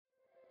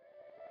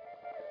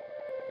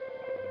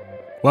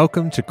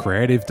Welcome to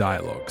Creative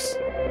Dialogues.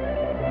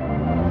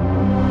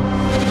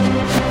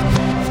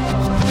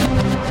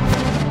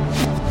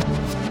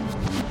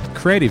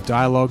 Creative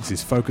Dialogues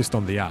is focused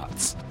on the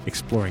arts,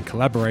 exploring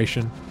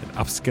collaboration and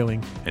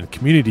upskilling and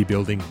community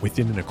building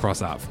within and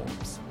across art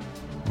forms.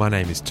 My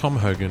name is Tom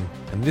Hogan,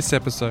 and this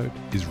episode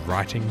is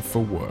Writing for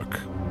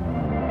Work.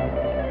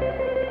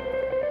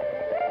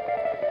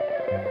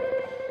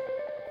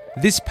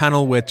 This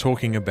panel we're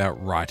talking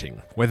about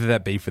writing, whether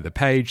that be for the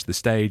page, the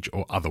stage,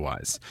 or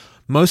otherwise,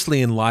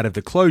 mostly in light of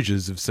the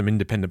closures of some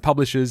independent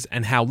publishers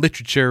and how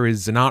literature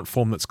is an art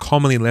form that's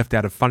commonly left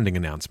out of funding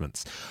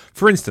announcements.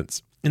 For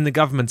instance, in the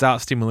government's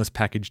art stimulus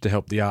package to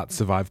help the arts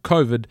survive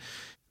COVID,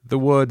 the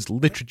words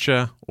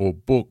literature or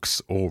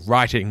books or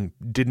writing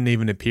didn't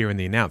even appear in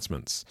the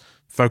announcements,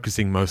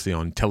 focusing mostly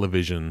on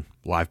television,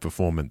 live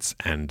performance,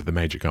 and the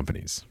major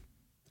companies.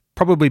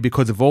 Probably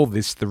because of all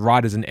this, the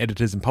writers and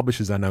editors and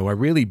publishers I know are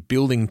really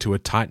building to a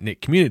tight-knit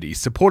community,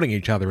 supporting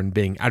each other and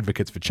being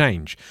advocates for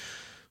change.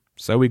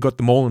 So we got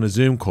them all on a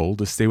Zoom call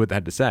to see what they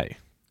had to say.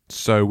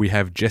 So we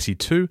have Jessie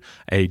Tu,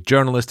 a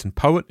journalist and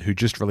poet who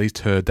just released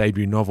her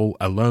debut novel,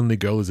 A Lonely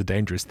Girl is a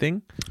Dangerous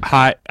Thing.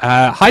 Hi,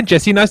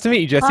 Jessie. Nice to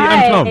meet you, Jessie.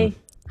 Hi. I'm Tom.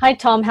 Hi,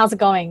 Tom. How's it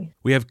going?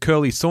 We have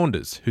Curly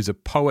Saunders, who's a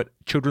poet,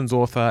 children's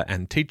author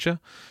and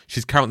teacher.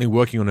 She's currently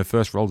working on her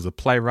first role as a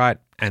playwright,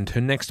 and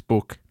her next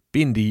book,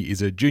 Bindi,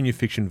 is a junior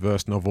fiction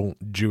verse novel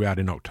due out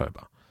in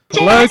October.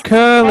 Hello,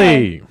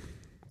 Curly. Hey.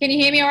 Can you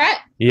hear me all right?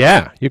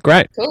 Yeah, you're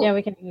great. Cool. Yeah,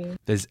 we can hear you.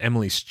 There's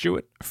Emily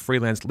Stewart, a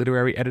freelance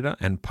literary editor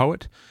and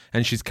poet,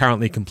 and she's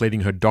currently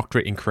completing her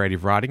doctorate in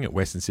creative writing at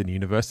Western Sydney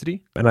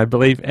University. And I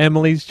believe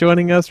Emily's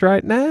joining us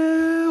right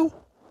now.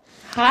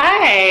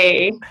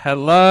 Hi.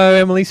 Hello,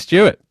 Emily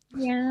Stewart.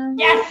 Yeah.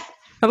 Yes.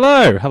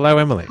 Hello,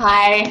 Emily.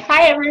 Hi.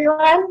 Hi,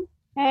 everyone.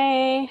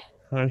 Hey.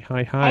 Hi.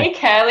 Hey,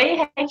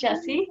 Curly. Hey,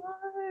 Jessie.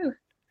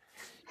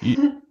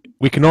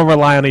 We can all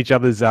rely on each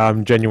other's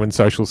genuine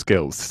social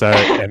skills. So,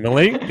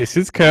 Emily, this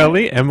is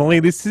Curly. Emily,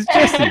 this is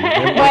Jessie.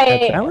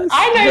 Wait, Alice.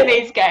 I know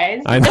these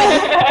guys. I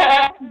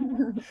know.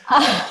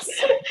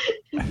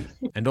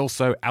 And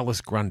also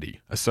Alice Grundy,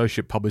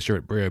 associate publisher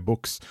at Brio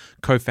Books,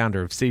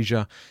 co-founder of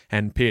Seizure,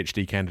 and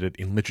PhD candidate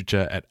in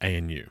literature at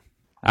ANU.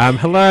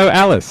 Hello,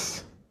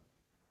 Alice.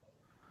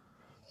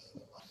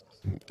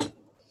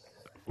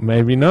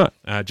 Maybe not.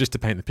 Just to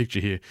paint the picture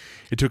here,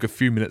 it took a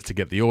few minutes to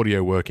get the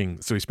audio working,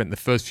 so we spent the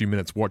first few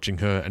minutes watching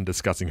her and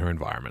discussing her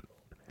environment.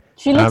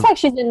 She looks like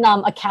she's in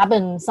a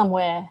cabin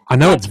somewhere. I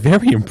know, it's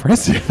very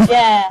impressive.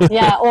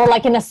 Yeah, or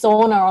like in a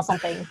sauna or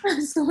something.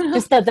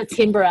 Just the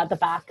timber at the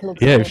back. Looks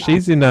Yeah,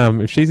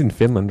 really if she's in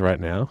Finland right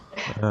now.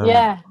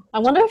 Yeah, I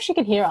wonder if she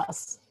can hear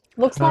us.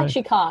 Looks like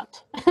she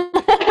can't.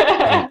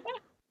 I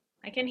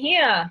can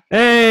hear.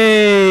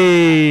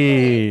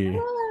 Hey!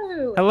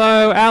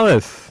 Hello,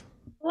 Alice.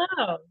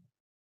 Hello.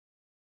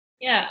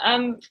 Yeah,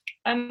 I'm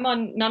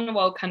on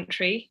Ngunnawal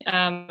country,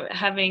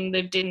 having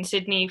lived in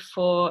Sydney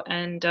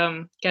and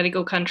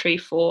Gadigal country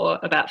for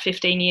about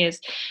 15 years.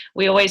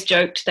 We always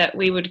joked that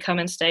we would come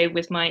and stay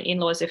with my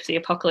in-laws if the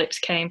apocalypse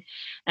came,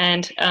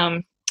 and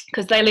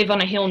because they live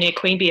on a hill near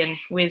Queanbeyan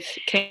with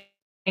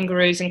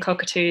kangaroos and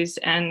cockatoos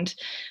and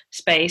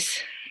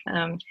space.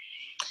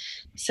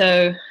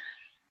 So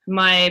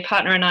my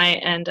partner and I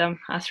and our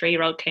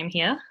 3-year-old came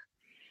here,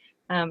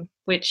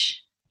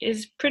 which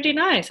is pretty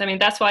nice. I mean,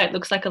 that's why it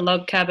looks like a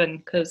log cabin,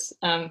 because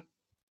I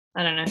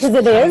don't know. Because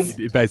it is.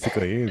 It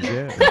basically is,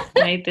 yeah.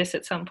 Made this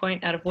at some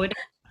point out of wood.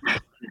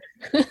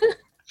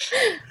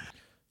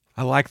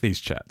 I like these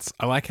chats.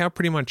 I like how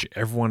pretty much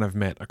everyone I've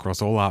met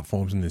across all art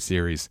forms in this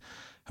series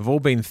have all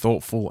been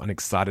thoughtful and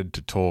excited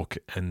to talk,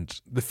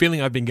 and the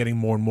feeling I've been getting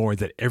more and more is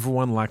that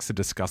everyone likes to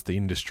discuss the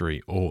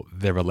industry or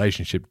their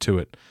relationship to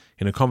it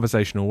in a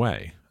conversational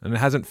way, and it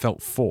hasn't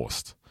felt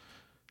forced.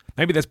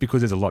 Maybe that's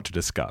because there's a lot to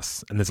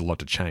discuss and there's a lot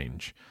to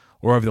change.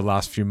 Or over the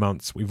last few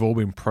months, we've all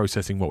been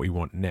processing what we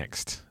want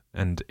next,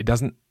 and it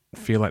doesn't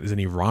feel like there's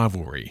any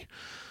rivalry.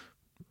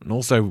 And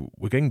also,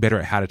 we're getting better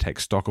at how to take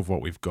stock of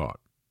what we've got.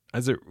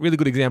 As a really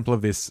good example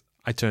of this,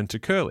 I turn to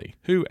Curly,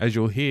 who, as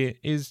you'll hear,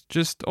 is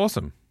just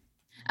awesome.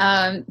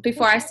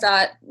 Before I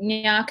start,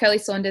 Nya Curly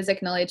Saunders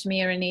acknowledge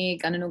Mirani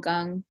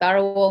Gananugang,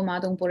 Barawal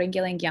Madung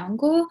Buringiling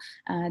Yangu,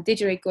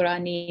 Didjurikura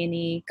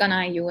ni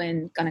Ganai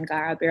Yuan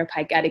Ganangara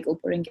Birapai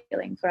Gadigal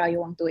Buringiling for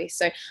Ayuang Dui.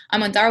 So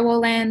I'm on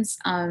Darawal lands,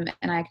 and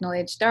I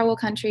acknowledge Darawal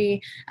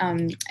country,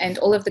 and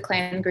all of the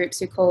clan groups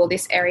who call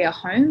this area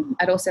home.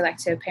 I'd also like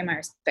to pay my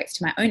respects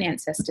to my own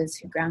ancestors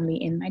who ground me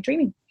in my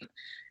dreaming.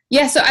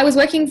 Yeah, so I was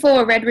working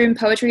for Red Room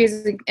Poetry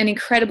as an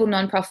incredible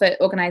nonprofit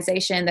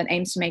organisation that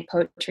aims to make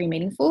poetry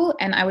meaningful,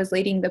 and I was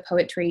leading the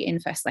Poetry in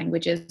First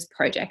Languages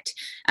project,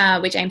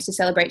 which aims to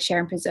celebrate, share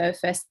and preserve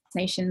First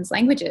Nations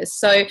languages.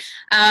 So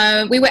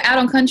we were out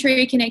on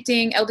country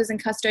connecting elders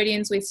and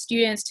custodians with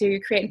students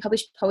to create and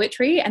publish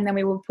poetry, and then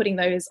we were putting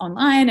those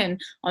online and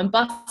on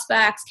bus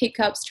backs, keep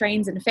cups,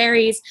 trains and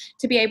ferries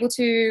to be able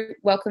to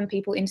welcome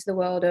people into the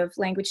world of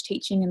language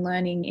teaching and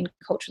learning in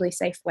culturally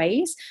safe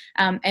ways,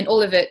 and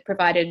all of it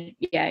provided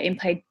in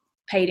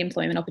paid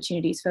employment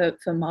opportunities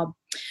for mob.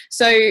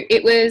 So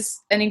it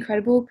was an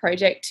incredible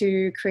project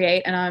to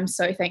create, and I'm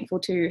so thankful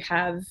to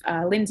have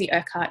Lindsay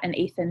Urquhart and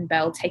Ethan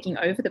Bell taking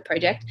over the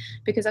project,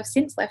 because I've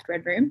since left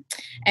Red Room,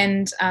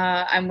 and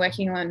I'm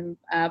working on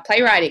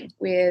playwriting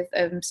with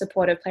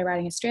support of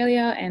Playwriting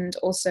Australia, and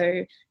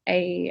also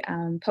a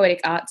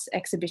poetic arts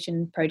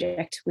exhibition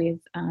project with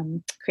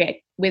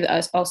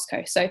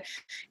OSCO. So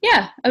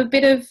yeah, a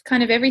bit of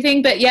kind of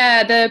everything. But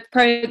yeah,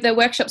 the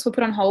workshops were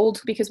put on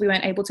hold because we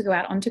weren't able to go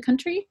out onto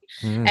country.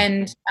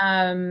 And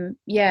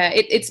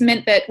it's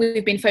meant that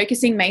we've been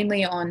focusing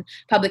mainly on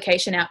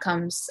publication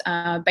outcomes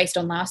based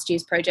on last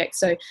year's project.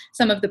 So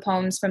some of the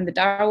poems from the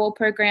Darawal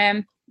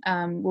program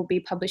will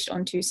be published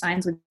onto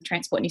Signs with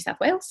Transport New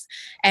South Wales,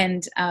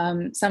 and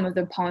some of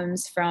the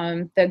poems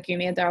from the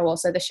Gumia Darawal,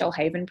 so the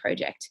Shellhaven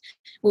project,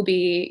 will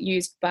be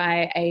used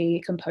by a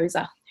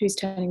composer who's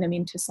turning them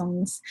into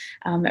songs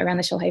around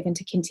the Shellhaven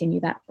to continue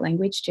that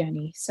language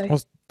journey. So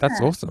that's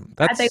awesome.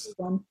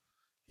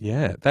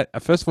 Yeah,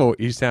 that first of all,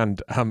 you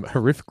sound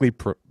horrifically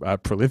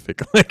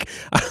prolific. Like,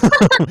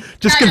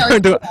 just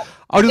compared to,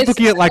 I was just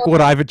looking at like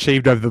what I've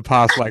achieved over the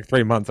past like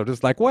 3 months. I'm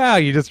just like, wow,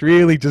 you just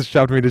really just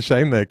shoved me to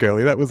shame there,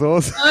 girlie. That was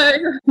awesome.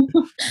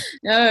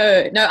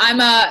 No,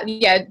 I'm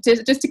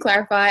just to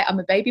clarify, I'm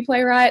a baby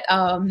playwright.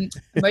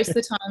 Most of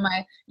the time,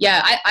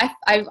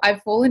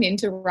 I've fallen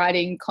into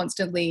writing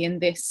constantly in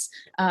this,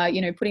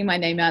 putting my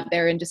name out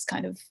there and just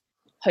kind of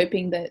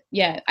hoping that,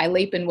 I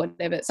leap and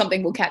whatever,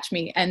 something will catch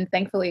me. And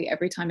thankfully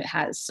every time it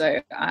has.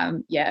 So, I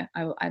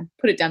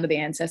put it down to the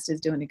ancestors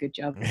doing a good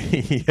job.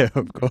 Yeah,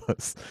 of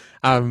course.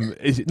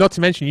 Not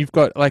to mention you've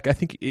got like, I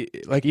think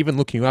like even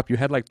looking you up, you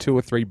had like 2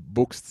 or 3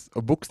 books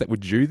that were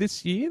due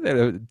this year that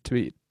are to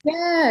be.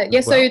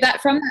 So that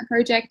from that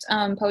project,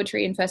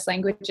 Poetry in First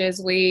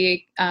Languages,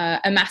 we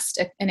amassed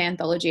an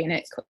anthology, and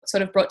it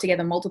sort of brought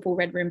together multiple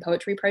Red Room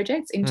poetry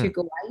projects into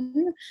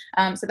Gawaiian.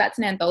 So that's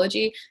an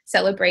anthology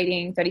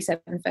celebrating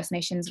 37 First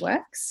Nations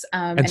works.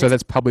 And so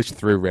that's published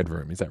through Red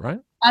Room, is that right?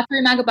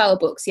 Through Magabala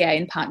Books,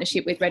 in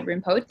partnership with Red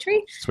Room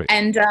Poetry. Sweet.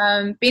 And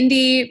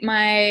Bindi,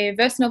 my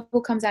verse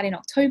novel, comes out in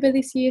October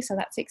this year, so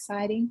that's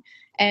exciting.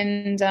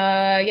 And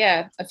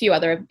a few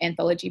other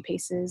anthology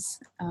pieces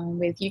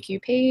with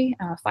UQP,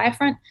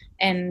 Firefront,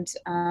 and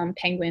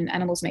Penguin,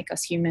 Animals Make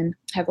Us Human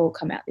have all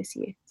come out this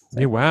year.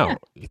 So, yeah, wow. Yeah.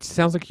 It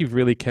sounds like you've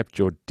really kept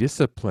your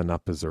discipline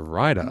up as a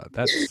writer.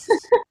 That's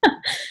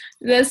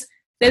There's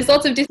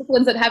lots of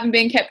disciplines that haven't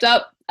been kept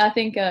up. I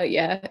think,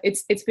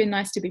 it's been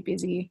nice to be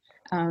busy.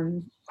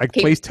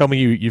 Please tell me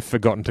you've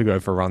forgotten to go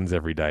for runs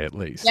every day at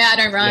least. Yeah, I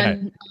don't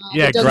run.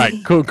 Yeah,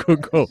 great. Cool.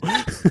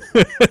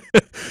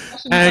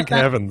 Thank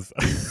heavens.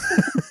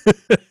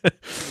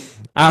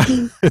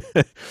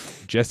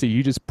 Jessie,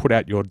 you just put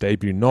out your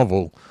debut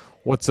novel.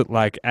 What's it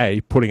like,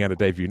 A, putting out a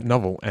debut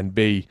novel, and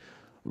B,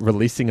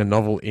 releasing a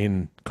novel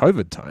in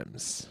COVID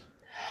times?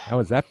 How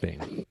has that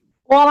been?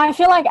 Well, I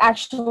feel like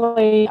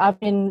actually I've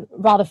been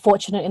rather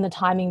fortunate in the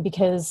timing,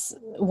 because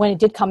when it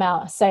did come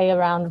out, say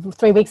around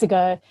 3 weeks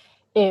ago,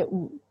 it,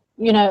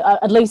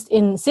 at least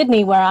in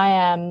Sydney where I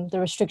am,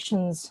 the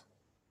restrictions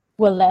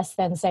were less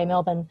than, say,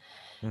 Melbourne.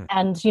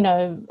 And,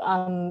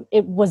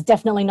 it was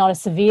definitely not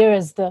as severe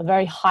as the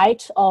very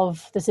height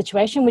of the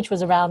situation, which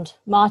was around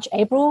March,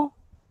 April,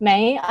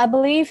 May, I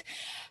believe.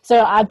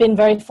 So I've been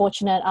very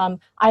fortunate.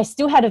 I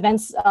still had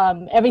events.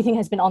 Everything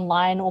has been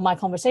online. All my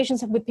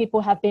conversations with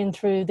people have been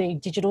through the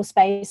digital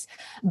space.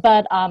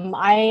 But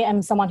I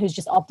am someone who's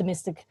just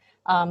optimistic,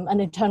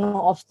 an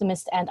eternal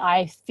optimist. And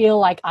I feel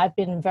like I've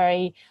been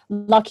very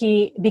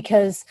lucky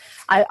because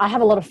I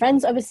have a lot of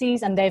friends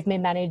overseas, and they've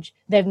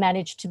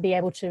managed to be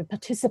able to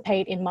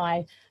participate in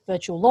my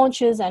virtual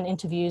launches and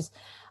interviews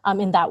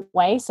in that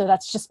way. So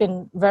that's just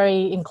been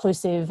very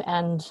inclusive,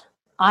 and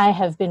I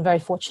have been very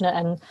fortunate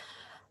and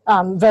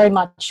very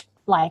much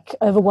like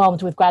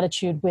overwhelmed with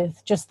gratitude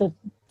with just the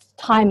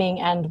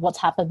timing and what's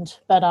happened.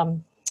 But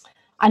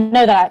I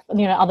know that,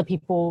 other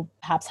people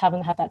perhaps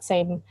haven't had that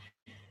same,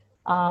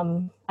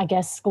 I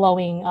guess,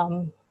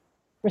 glowing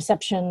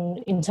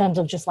reception in terms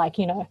of just like,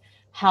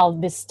 how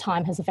this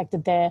time has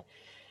affected their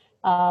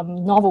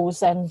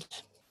novels and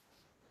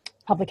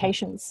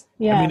publications.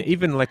 Yeah. I mean,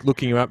 even like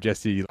looking you up,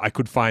 Jessie, I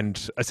could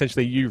find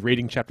essentially you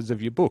reading chapters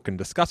of your book and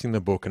discussing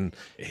the book, and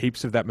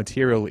heaps of that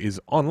material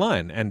is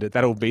online, and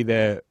that'll be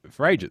there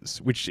for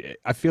ages, which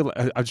I feel,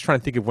 I was trying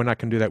to think of when I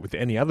can do that with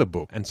any other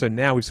book. And so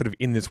now we're sort of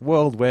in this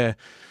world where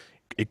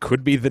it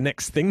could be the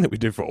next thing that we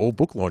do for all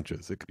book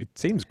launches. It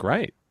seems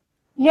great.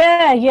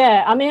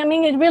 Yeah. I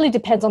mean, it really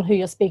depends on who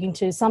you're speaking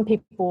to. Some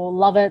people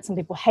love it, some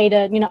people hate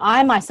it.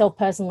 I myself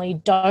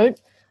personally don't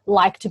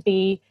like to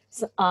be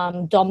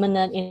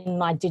dominant in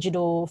my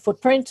digital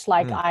footprint.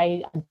 Like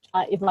I'm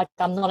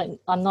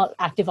not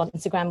active on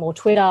Instagram or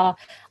Twitter.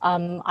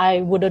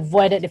 I would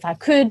avoid it if I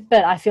could,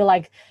 but I feel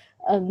like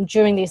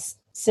during this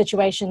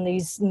situation,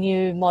 these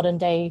new modern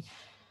day,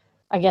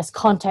 I guess,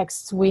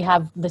 contexts, we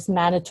have this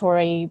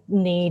mandatory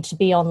need to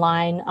be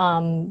online.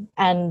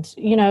 And,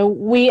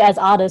 we as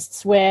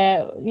artists,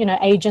 we're,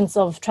 agents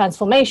of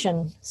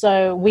transformation.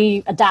 So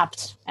we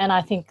adapt. And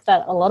I think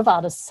that a lot of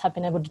artists have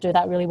been able to do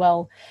that really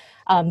well.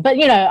 But,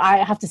 you know, I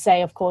have to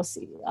say, of course,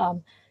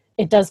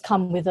 it does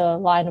come with a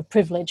line of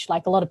privilege.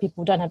 Like, a lot of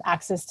people don't have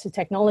access to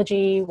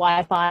technology,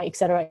 Wi-Fi, et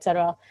cetera, et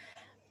cetera.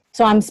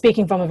 So I'm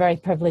speaking from a very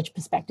privileged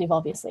perspective,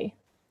 obviously.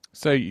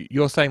 So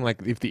you're saying,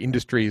 like, if the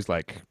industry is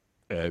like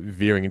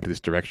veering into this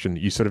direction,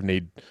 you sort of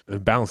need to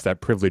balance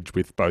that privilege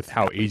with both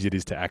how easy it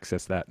is to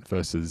access that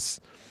versus,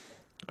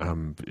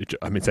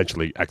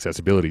 essentially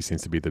accessibility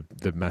seems to be the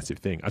massive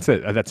thing. I'd say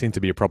that seemed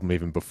to be a problem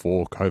even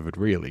before COVID,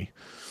 really.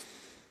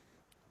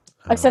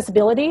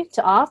 Accessibility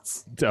to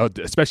arts?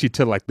 Especially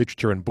to like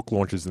literature and book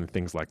launches and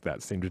things like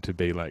that seemed to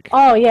be like...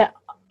 Oh, yeah.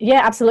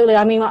 Yeah, absolutely.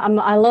 I mean,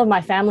 I love my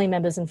family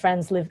members and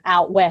friends live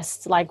out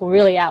west, like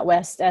really out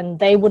west, and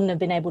they wouldn't have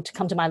been able to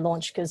come to my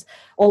launch because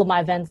all of my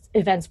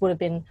events would have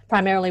been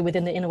primarily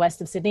within the inner west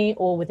of Sydney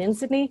or within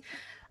Sydney.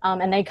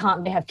 And they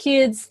have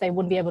kids, they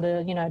wouldn't be able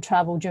to, you know,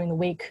 travel during the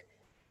week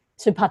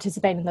to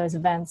participate in those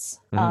events.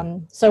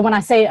 So when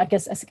I say, I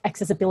guess,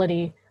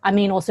 accessibility, I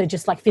mean also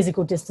just like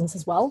physical distance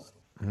as well.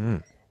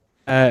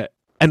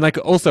 And like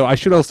also, I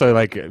should also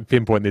like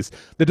pinpoint this.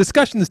 The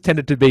discussions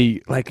tended to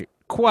be like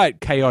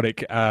quite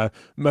chaotic,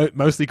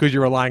 mostly because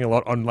you're relying a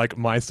lot on like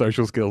my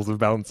social skills of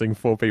balancing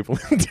 4 people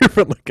in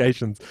different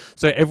locations.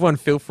 So everyone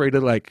feel free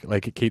to like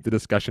keep the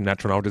discussion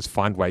natural, and I'll just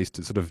find ways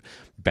to sort of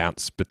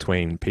bounce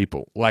between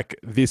people. Like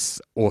this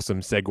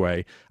awesome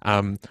segue.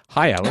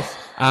 Hi, Alice.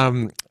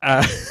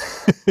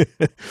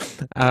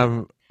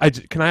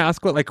 Can I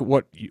ask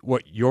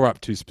what you're up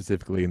to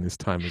specifically in this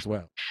time as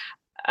well?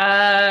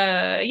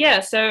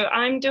 So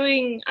I'm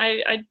doing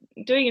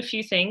a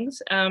few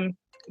things.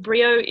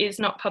 Brio is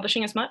not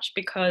publishing as much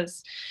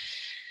because,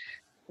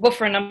 well,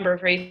 for a number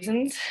of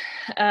reasons.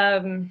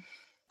 There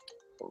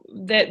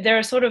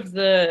are sort of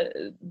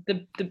the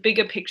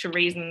bigger picture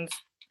reasons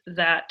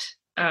that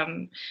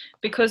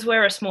because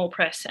we're a small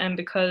press and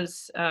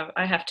because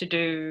I have to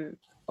do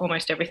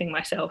almost everything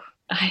myself,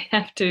 I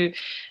have to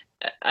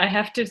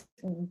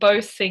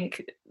both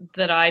think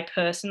that I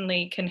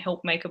personally can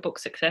help make a book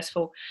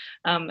successful,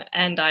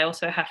 and I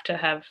also have to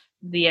have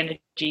the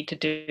energy to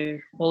do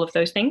all of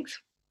those things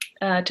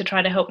to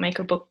try to help make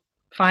a book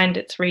find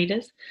its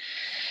readers.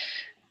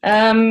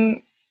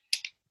 And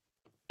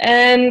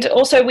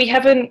also we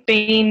haven't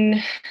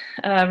been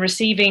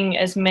receiving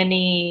as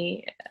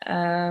many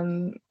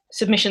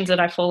submissions that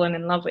I've fallen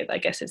in love with, I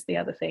guess is the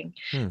other thing.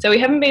 So we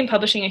haven't been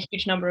publishing a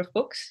huge number of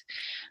books.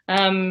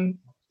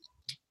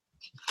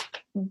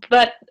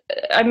 But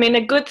I mean,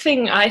 a good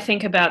thing I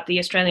think about the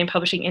Australian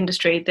publishing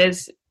industry,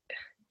 there's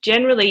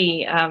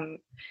generally,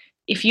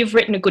 if you've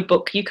written a good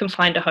book, you can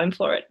find a home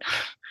for it,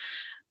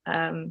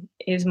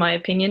 is my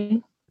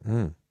opinion.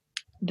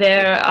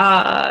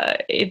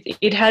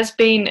 It has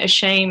been a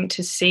shame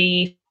to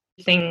see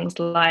things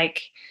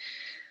like,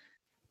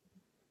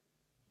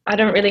 I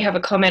don't really have a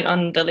comment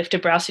on the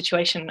Lifted Brow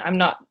situation. I'm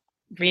not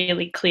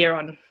really clear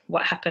on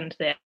what happened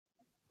there.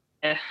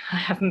 I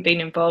haven't been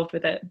involved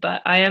with it,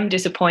 but I am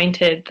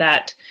disappointed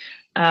that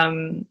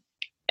an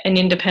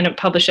independent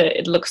publisher,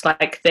 it looks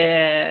like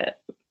they're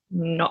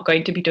not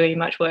going to be doing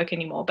much work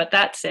anymore. But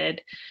that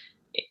said,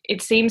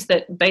 it seems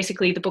that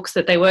basically the books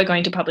that they were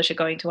going to publish are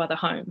going to other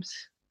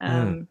homes.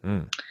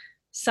 Another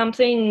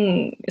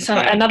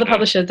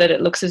publisher that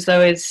it looks as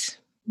though is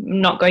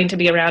not going to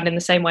be around in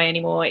the same way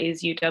anymore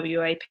is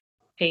UWAP,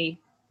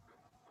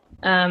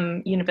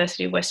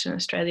 University of Western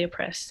Australia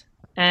Press.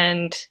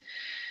 And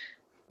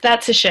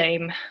that's a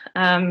shame.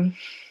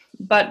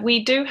 But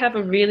we do have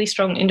a really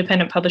strong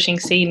independent publishing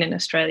scene in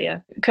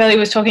Australia. Curly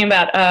was talking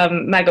about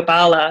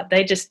Magabala.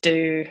 They just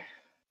do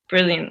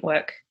brilliant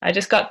work. I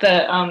just got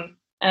the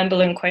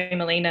Amberlynn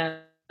Quamelina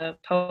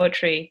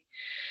poetry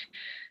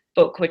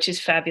book, which is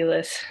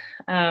fabulous.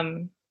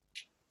 And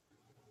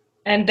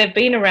they've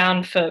been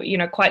around for,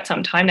 quite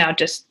some time now,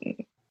 just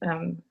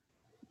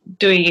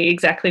doing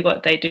exactly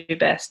what they do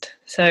best.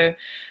 So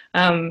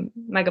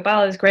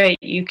Magabala is great.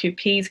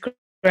 UQP is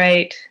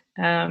great.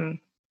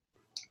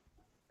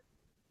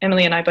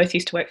 Emily and I both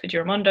used to work for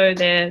Giramondo.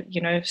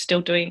 They're,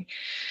 still doing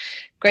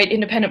great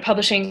independent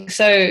publishing.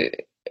 So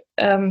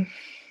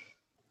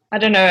I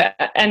don't know.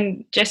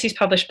 And Jessie's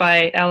published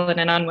by Allen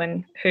and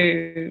Unwin,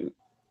 who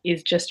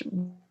is just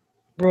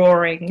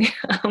roaring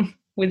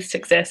with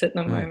success at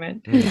the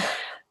moment.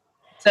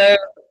 So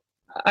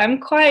I'm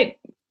quite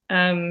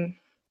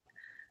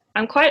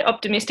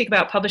optimistic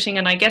about publishing,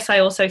 and I guess I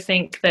also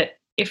think that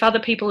if other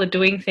people are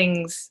doing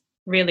things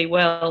really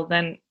well,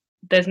 then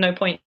there's no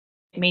point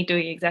in me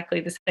doing exactly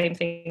the same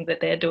thing that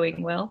they're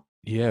doing well.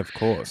 Yeah, of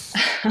course.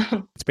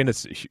 It's been a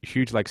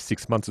huge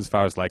 6 months as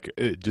far as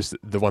just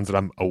the ones that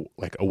I'm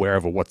aware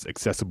of, or what's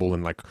accessible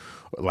and like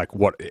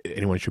what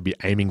anyone should be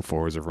aiming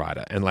for as a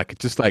writer. And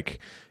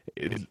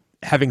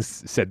having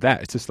said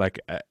that, it's just I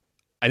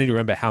need to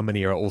remember how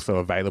many are also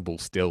available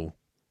still,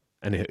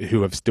 and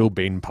who have still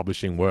been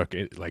publishing work,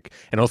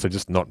 and also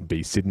just not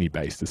be Sydney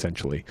based.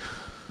 Essentially,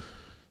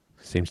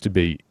 seems to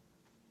be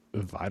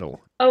vital.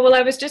 Oh, well,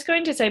 I was just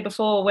going to say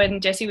before, when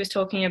Jessie was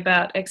talking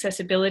about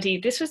accessibility,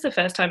 this was the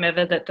first time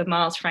ever that the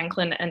Miles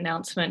Franklin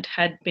announcement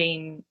had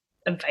been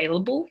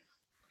available.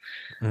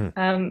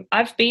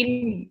 I've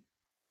been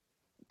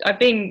I've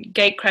been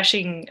gate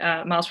crashing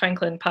Miles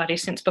Franklin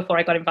parties since before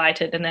I got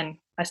invited, and then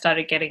I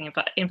started getting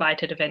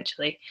invited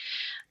eventually.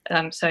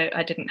 So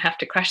I didn't have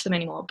to crash them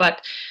anymore.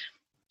 But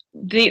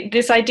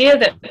this idea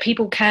that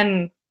people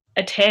can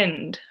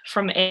attend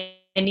from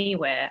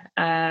anywhere,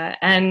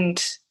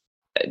 and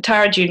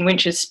Tara June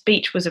Winch's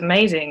speech was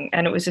amazing,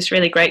 and it was this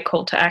really great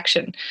call to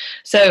action.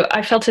 So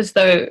I felt as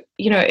though,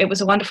 it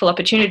was a wonderful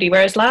opportunity.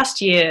 Whereas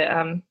last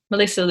year,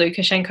 Melissa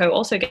Lukashenko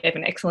also gave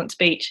an excellent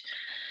speech,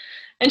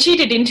 and she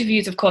did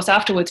interviews, of course,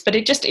 afterwards. But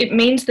it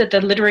means that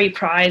the Literary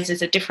Prize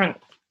is a different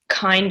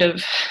kind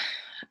of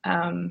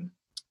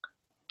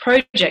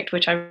project,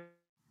 which I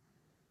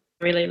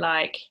really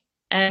like.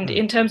 And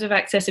in terms of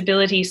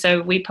accessibility,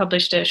 so we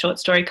published a short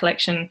story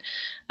collection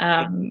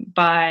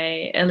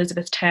by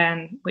Elizabeth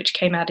Tan, which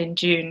came out in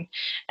June.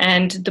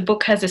 And the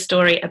book has a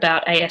story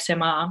about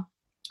ASMR.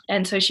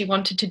 And so she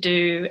wanted to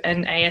do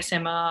an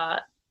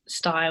ASMR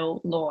style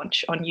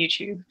launch on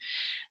YouTube.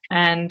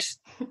 And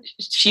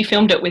she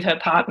filmed it with her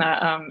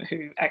partner,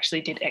 who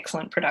actually did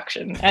excellent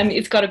production. And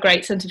it's got a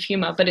great sense of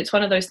humor, but it's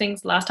one of those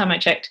things, last time I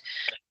checked,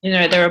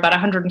 there were about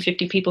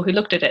 150 people who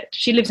looked at it.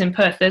 She lives in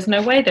Perth. There's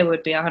no way there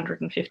would be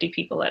 150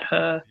 people at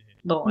her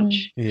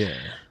launch. Yeah.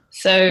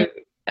 So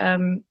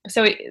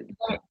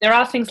there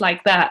are things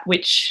like that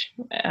which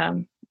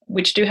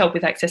do help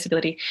with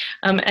accessibility.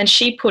 And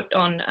she put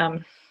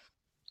on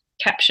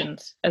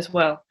captions as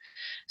well.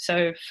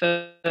 So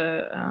for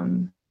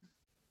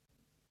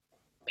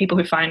people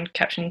who find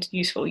captions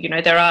useful,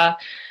 there are,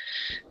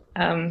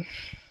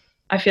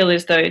 I feel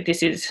as though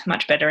this is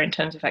much better in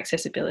terms of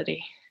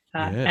accessibility.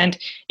 And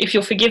if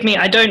you'll forgive me,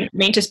 I don't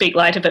mean to speak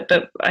light of it,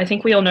 but I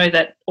think we all know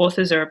that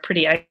authors are a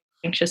pretty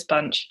anxious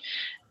bunch,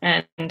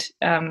 and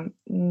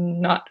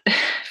not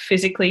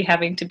physically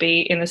having to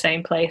be in the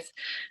same place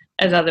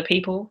as other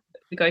people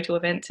who go to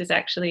events is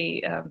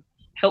actually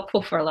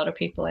helpful for a lot of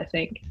people, I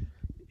think.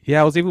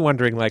 Yeah, I was even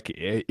wondering,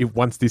 if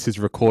once this is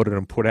recorded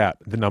and put out,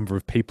 the number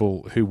of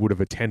people who would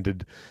have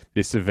attended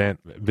this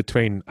event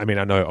between, I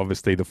know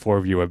obviously the four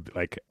of you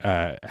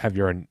are have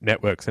your own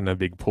networks and are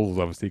big pools,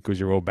 obviously, because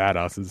you're all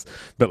badasses,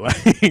 but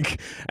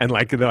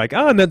they're like,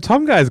 oh, and the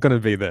Tom guy is going to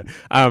be there.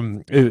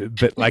 But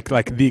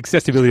the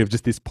accessibility of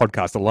just this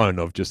podcast alone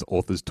of just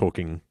authors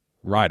talking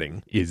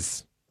writing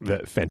is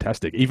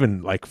fantastic.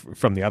 Even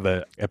from the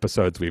other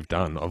episodes we've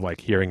done of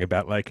hearing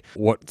about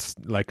what's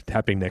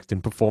happening next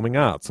in performing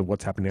arts, or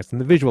what's happening next in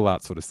the visual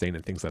arts sort of scene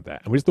and things like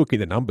that. And we're just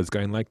looking at the numbers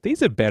going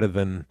these are better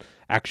than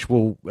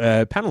actual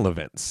panel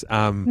events.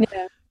 Even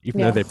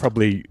though they're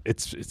probably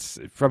it's just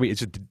a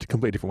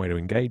completely different way to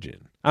engage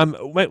in.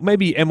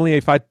 Maybe Emily,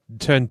 if I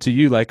turn to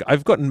you,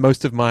 I've gotten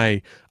most of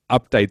my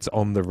updates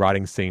on the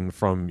writing scene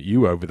from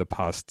you over the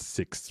past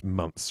 6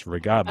 months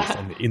regardless.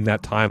 And in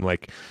that time,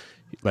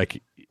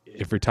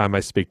 every time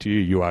I speak to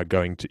you, you are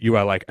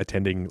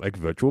attending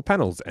virtual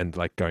panels and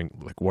going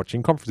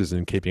watching conferences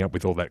and keeping up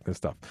with all that kind of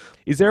stuff.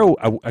 Is there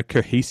a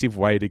cohesive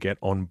way to get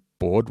on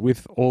board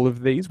with all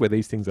of these where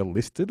these things are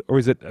listed, or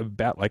is it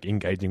about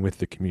engaging with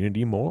the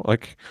community more?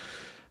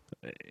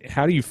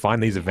 How do you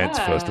find these events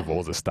first of all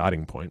as a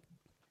starting point?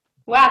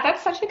 Wow,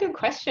 that's such a good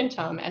question,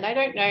 Tom. And I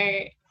don't know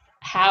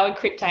how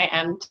equipped I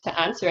am to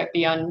answer it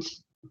beyond.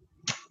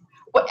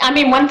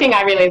 One thing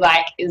I really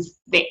like is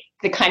the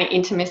kind of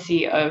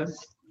intimacy of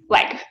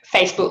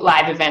Facebook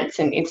live events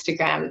and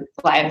Instagram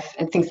live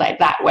and things like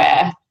that,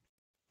 where,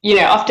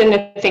 often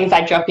the things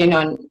I drop in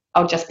on,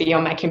 I'll just be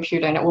on my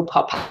computer and it will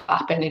pop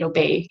up and it'll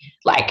be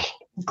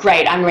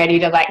great, I'm ready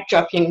to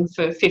drop in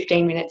for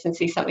 15 minutes and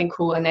see something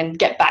cool and then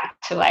get back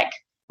to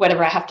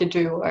whatever I have to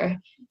do. Or,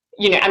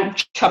 I'm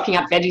chopping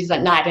up veggies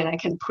at night and I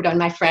can put on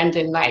my friend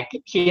and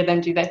hear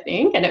them do their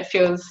thing, and it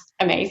feels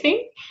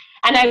amazing.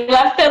 And I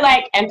love the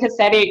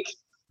empathetic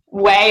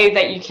way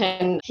that you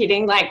can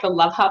hitting the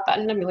love heart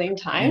button a million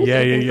times.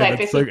 Yeah.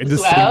 This and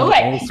just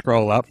all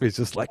scroll up is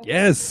just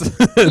yes.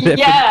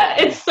 Yeah,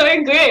 it's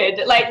so good.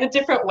 The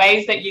different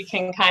ways that you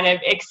can kind of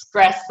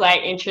express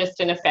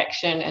interest and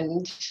affection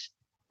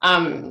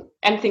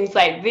and things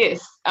like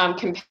this,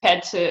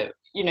 compared to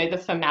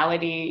the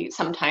formality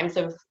sometimes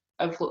of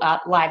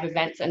live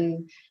events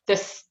and the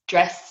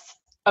stress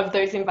of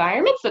those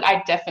environments that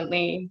I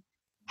definitely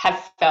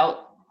have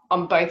felt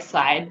on both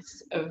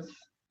sides of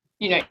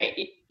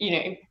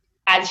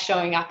as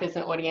showing up as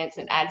an audience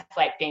and as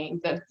being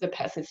the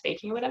person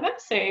speaking or whatever.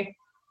 So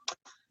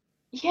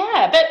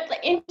yeah, but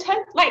in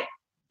terms I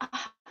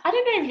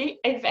don't know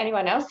if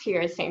anyone else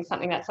here has seen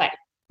something that's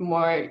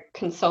more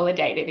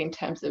consolidated in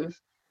terms of,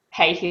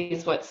 hey,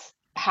 here's what's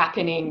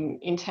happening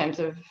in terms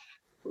of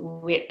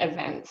lit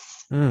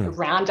events, a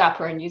roundup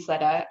or a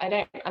newsletter.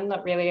 I'm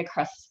not really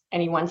across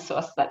any one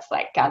source that's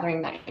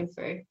gathering that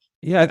info.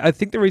 Yeah, I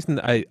think the reason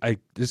I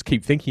just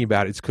keep thinking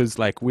about it is because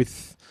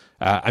with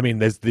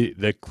there's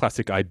the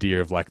classic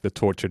idea of the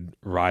tortured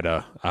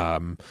writer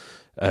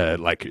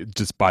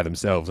just by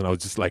themselves, and I was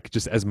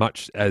just as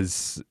much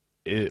as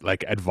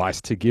like advice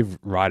to give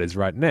writers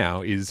right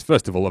now is,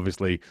 first of all,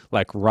 obviously,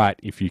 like, write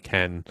if you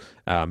can,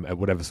 at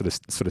whatever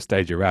sort of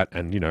stage you're at,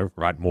 and, you know,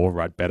 write more,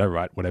 write better,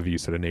 write whatever you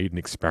sort of need, and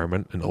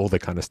experiment and all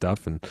that kind of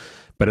stuff.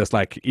 But it's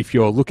like, if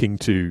you're looking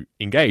to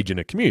engage in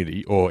a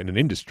community or in an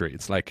industry,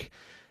 it's like,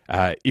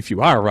 if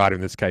you are a writer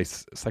in this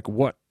case, it's like,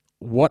 what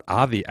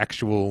are the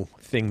actual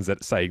things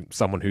that, say,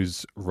 someone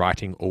who's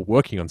writing or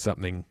working on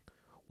something,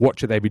 what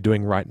should they be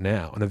doing right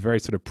now in a very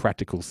sort of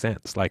practical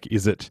sense? Like,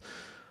 is it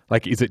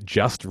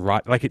just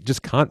right? Like, it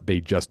just can't be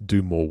just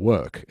do more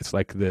work. It's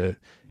like the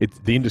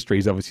industry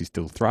is obviously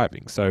still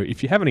thriving. So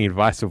if you have any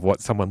advice of what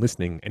someone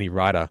listening, any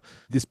writer,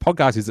 this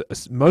podcast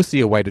is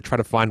mostly a way to try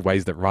to find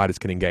ways that writers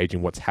can engage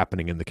in what's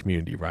happening in the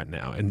community right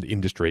now, in the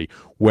industry,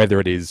 whether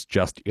it is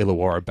just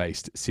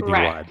Illawarra-based,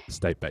 Sydney-wide,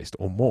 state-based,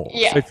 or more.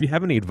 Yeah. So if you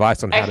have any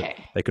advice on how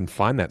they can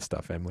find that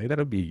stuff, Emily, that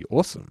would be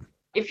awesome.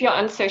 If you're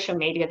on social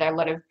media, there are a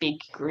lot of big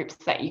groups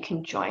that you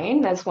can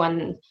join. There's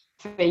one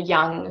for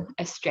young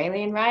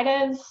Australian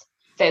writers.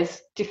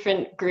 There's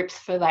different groups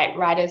for like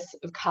writers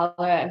of colour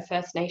and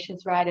First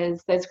Nations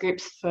writers. There's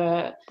groups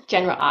for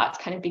general arts,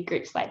 kind of big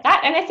groups like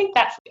that. And I think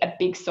that's a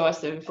big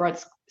source of broad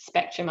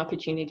spectrum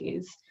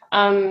opportunities.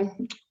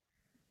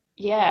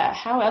 Yeah,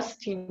 how else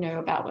do you know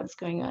about what's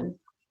going on?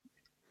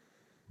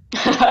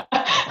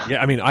 Yeah,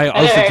 I mean, I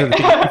also think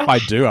if I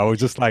do, I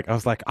was like,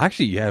 I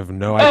actually have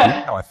no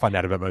idea how I find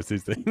out about most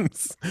of these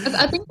things.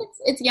 I think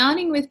it's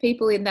yarning with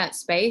people in that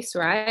space,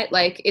 right?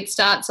 Like, it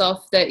starts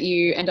off that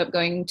you end up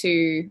going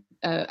to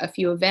a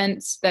few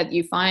events that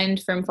you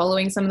find from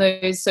following some of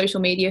those social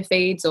media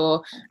feeds,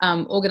 or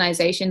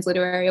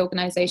literary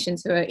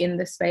organizations who are in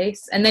the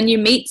space. And then you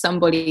meet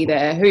somebody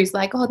there who's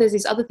like, oh, there's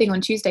this other thing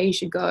on Tuesday, you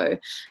should go.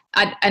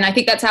 And I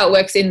think that's how it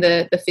works in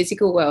the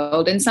physical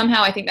world. And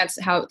somehow I think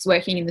that's how it's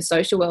working in the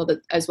social world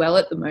as well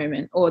at the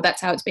moment. Or that's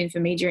how it's been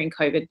for me during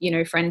COVID, you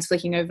know, friends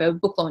flicking over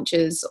book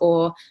launches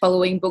or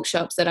following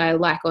bookshops that I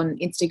like on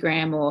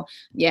Instagram, or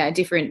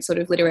different sort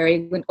of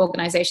literary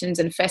organizations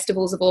and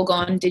festivals have all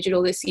gone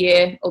digital this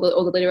year, all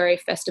the literary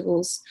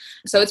festivals.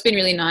 So it's been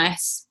really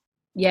nice.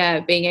 Yeah,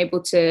 being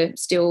able to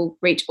still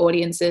reach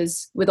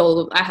audiences with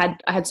I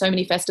had so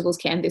many festivals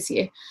canned this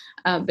year,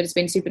 but it's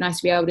been super nice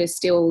to be able to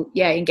still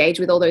engage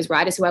with all those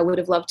writers who I would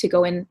have loved to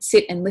go and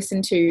sit and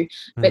listen to,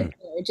 but you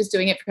know, just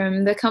doing it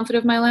from the comfort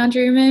of my lounge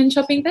room and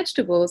chopping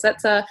vegetables.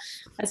 That's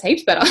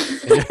heaps better.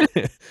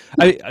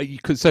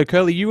 So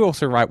Curly, you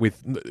also work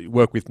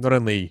with not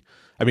only,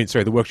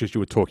 the workshops you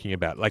were talking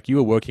about, like, you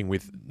were working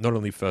with not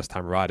only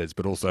first-time writers,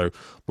 but also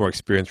more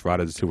experienced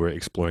writers who were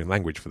exploring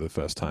language for the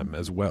first time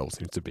as well,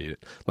 seems to be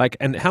it. Like,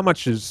 and how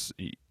much is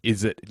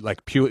it like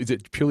is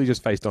it purely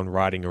just based on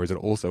writing, or is it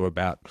also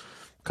about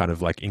kind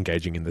of like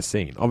engaging in the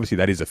scene? Obviously,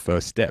 that is a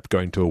first step.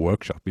 Going to a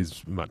workshop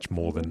is much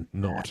more than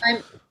not.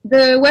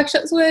 The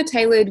workshops were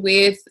tailored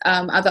with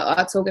other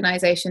arts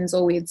organisations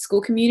or with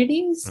school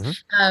communities.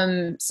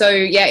 Mm-hmm.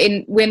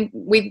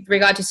 With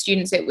regard to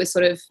students, it was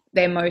sort of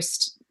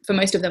for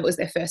most of them, it was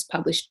their first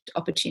published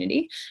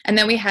opportunity. And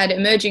then we had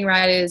emerging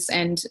writers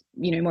and,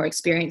 you know, more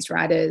experienced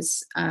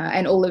writers,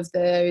 and all of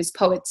those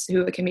poets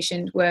who were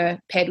commissioned were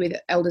paired with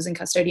elders and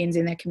custodians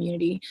in their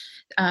community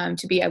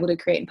to be able to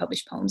create and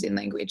publish poems in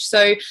language.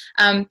 So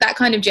that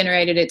kind of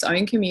generated its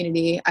own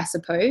community, I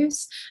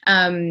suppose,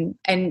 and,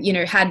 you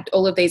know, had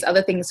all of these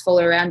other things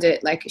fall around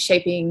it, like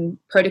shaping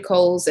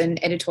protocols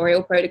and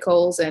editorial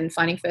protocols and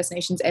finding First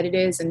Nations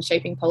editors and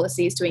shaping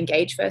policies to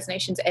engage First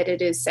Nations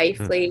editors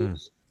safely. Mm-hmm.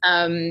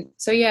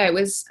 It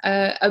was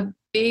a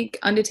big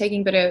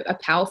undertaking, but a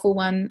powerful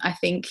one, I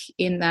think,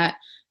 in that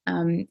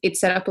it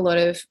set up a lot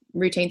of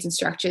routines and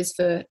structures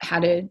for how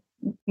to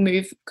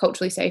move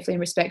culturally safely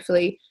and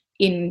respectfully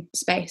in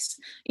space,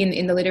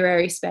 in the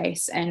literary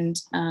space. And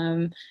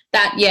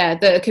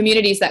the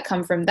communities that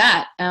come from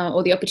that,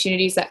 or the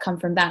opportunities that come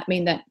from that,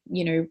 mean that,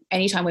 you know,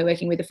 anytime we're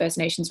working with a First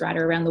Nations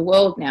writer around the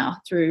world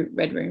now through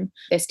Red Room,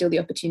 there's still the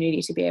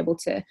opportunity to be able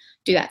to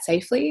do that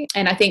safely.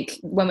 And I think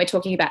when we're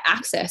talking about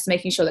access,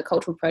 making sure that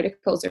cultural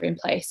protocols are in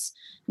place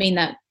mean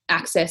that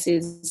access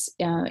is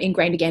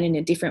ingrained again in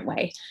a different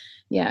way.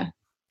 Yeah.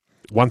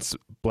 Once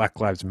Black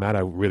Lives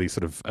Matter really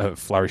sort of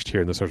flourished here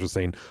in the social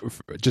scene,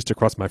 just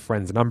across my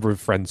friends, a number of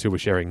friends who were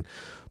sharing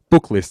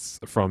book lists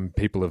from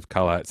people of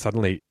color,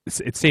 suddenly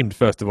it seemed,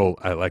 first of all,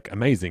 like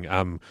amazing.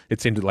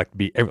 It seemed to like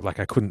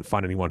I couldn't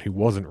find anyone who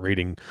wasn't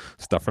reading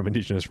stuff from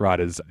Indigenous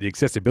writers. The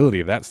accessibility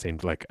of that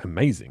seemed like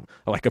amazing.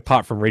 Like,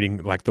 apart from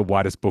reading like the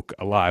widest book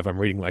alive, I'm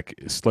reading like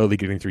slowly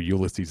getting through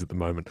Ulysses at the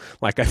moment.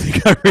 Like, I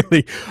think I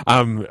really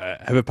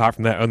have, apart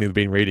from that, only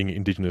been reading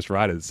Indigenous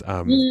writers,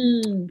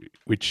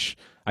 which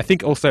I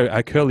think also,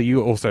 Curly,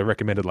 you also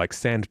recommended like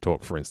Sand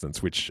Talk, for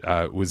instance, which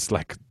was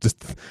like I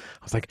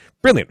was like,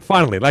 brilliant,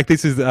 finally. Like,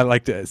 this is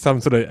some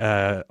sort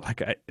of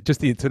just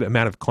the sort of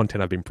amount of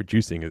content I've been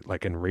producing,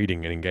 like, and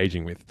reading and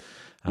engaging with.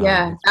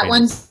 That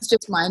one's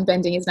just mind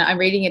bending, isn't it? I'm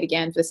reading it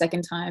again for the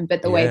second time,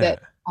 but the way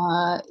that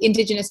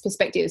Indigenous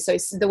perspectives. So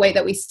the way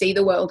that we see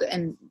the world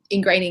and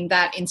ingraining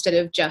that instead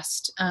of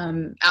just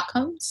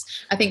outcomes.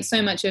 I think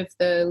so much of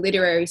the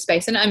literary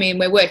space, and I mean,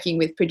 we're working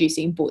with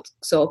producing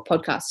books or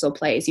podcasts or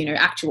plays,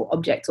 actual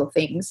objects or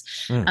things,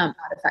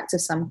 artifacts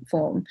of some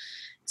form.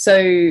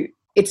 So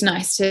it's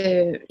nice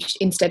to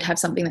instead have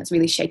something that's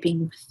really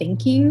shaping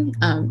thinking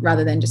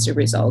rather than just a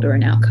result or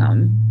an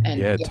outcome. And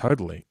yeah,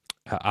 totally.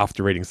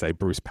 After reading, say,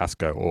 Bruce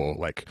Pascoe, or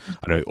like,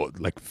 I know, or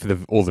like for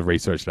all the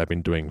research that I've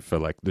been doing for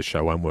like the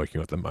show I'm working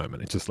on at the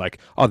moment, it's just like,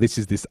 oh, this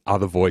is this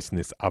other voice and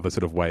this other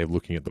sort of way of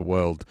looking at the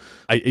world.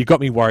 It got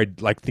me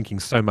worried, like thinking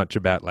so much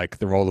about like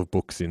the role of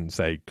books in,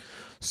 say,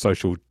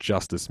 social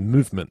justice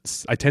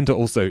movements. I tend to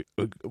also,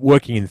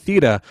 working in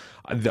theatre,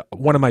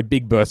 one of my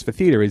big bursts for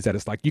theatre is that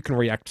it's like you can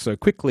react so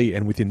quickly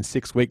and within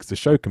 6 weeks the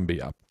show can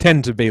be up.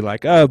 Tend to be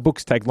like, oh,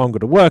 books take longer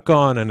to work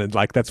on, and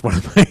like that's one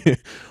of my,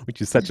 which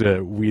is such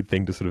a weird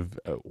thing to sort of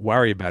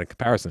worry about in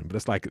comparison. But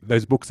it's like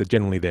those books are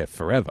generally there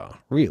forever,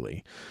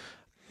 really.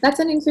 That's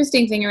an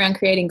interesting thing around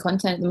creating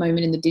content at the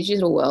moment in the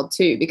digital world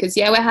too, because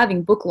we're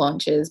having book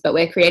launches, but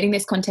we're creating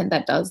this content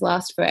that does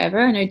last forever.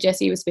 I know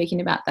Jessie was speaking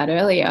about that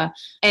earlier.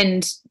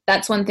 And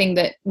that's one thing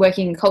that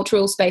working in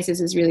cultural spaces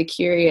is really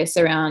curious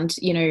around.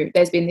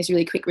 There's been this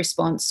really quick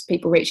response,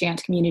 people reaching out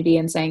to community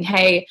and saying,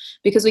 hey,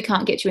 because we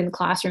can't get you in the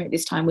classroom at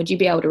this time, would you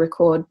be able to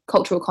record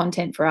cultural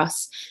content for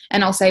us?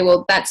 And I'll say,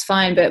 well, that's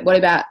fine, but what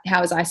about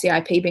how is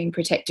ICIP being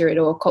protected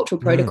or cultural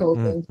protocols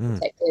being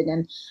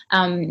protected?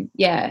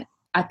 And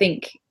I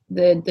think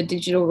the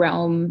digital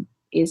realm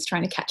is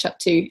trying to catch up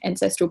to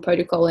ancestral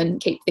protocol and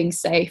keep things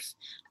safe.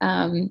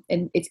 And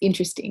it's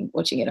interesting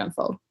watching it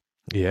unfold.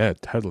 Yeah,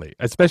 totally.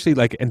 Especially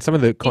like, and some of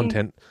the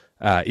content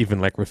even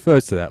like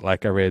refers to that.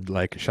 Like I read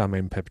like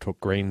Charmaine Peppertalk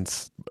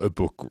Green's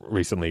book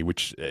recently,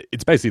 which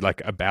it's basically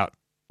like about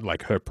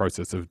like her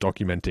process of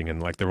documenting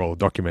and like the role of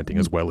documenting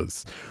as well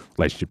as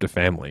relationship to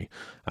family.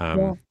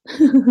 I've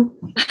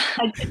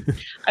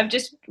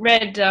just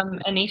read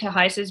Anita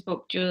Heiss's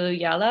book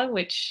Juliala,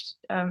 which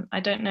I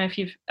don't know if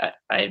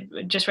I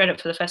just read it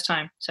for the first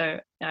time,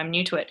 so I'm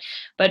new to it,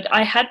 but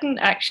I hadn't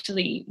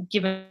actually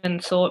given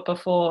thought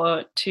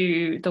before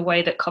to the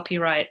way that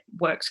copyright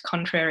works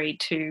contrary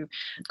to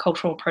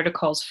cultural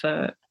protocols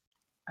for,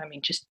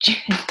 just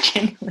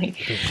generally.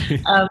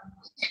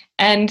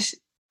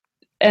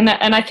 And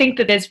I think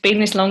that there's been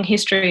this long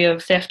history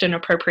of theft and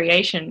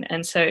appropriation.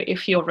 And so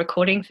if you're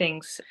recording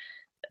things,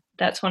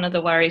 that's one of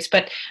the worries.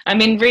 But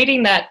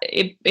reading that,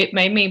 it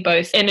made me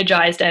both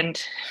energized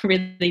and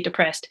really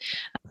depressed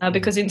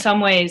because in some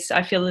ways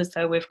I feel as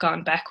though we've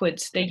gone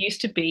backwards.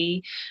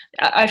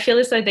 I feel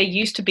as though there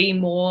used to be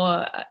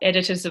more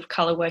editors of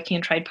colour working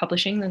in trade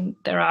publishing than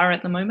there are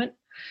at the moment.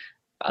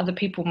 Other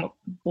people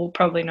will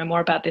probably know more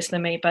about this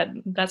than me, but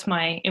that's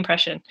my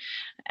impression.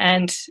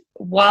 And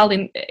while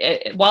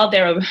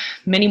there are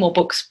many more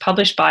books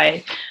published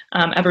by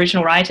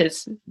Aboriginal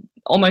writers,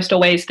 almost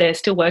always they're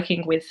still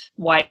working with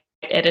white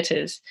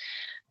editors.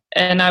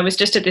 And I was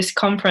just at this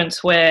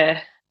conference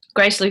where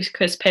Grace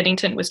Lucas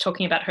Pennington was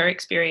talking about her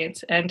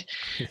experience. And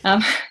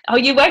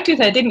you worked with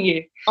her, didn't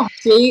you? Oh,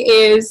 she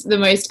is the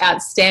most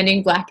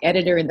outstanding Black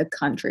editor in the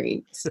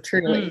country,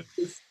 truly.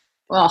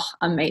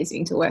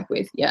 Amazing to work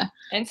with, yeah.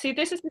 And see,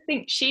 this is the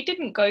thing. She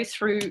didn't go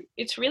through,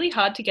 it's really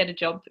hard to get a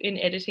job in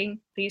editing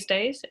these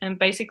days. And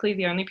basically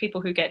the only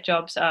people who get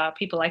jobs are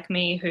people like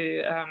me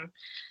who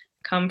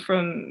come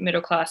from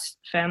middle-class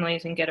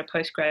families and get a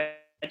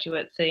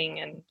postgraduate thing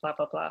and blah,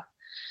 blah, blah,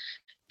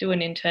 do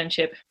an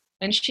internship.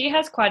 And she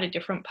has quite a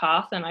different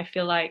path. And I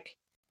feel like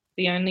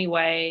the only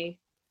way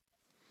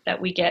that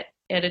we get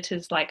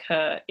editors like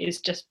her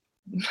is just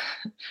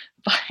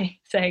by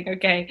saying,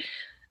 okay,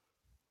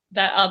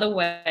 that other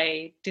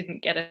way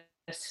didn't get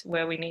us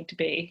where we need to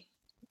be.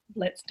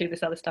 Let's do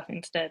this other stuff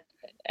instead.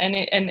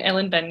 And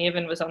Ellen Van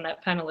Nieven was on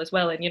that panel as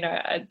well. And,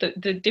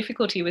 the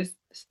difficulty with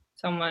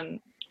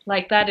someone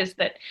like that is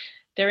that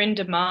they're in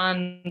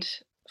demand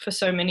for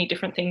so many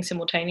different things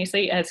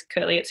simultaneously, as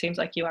Curly, it seems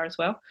like you are as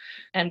well.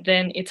 And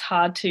then it's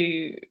hard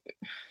to,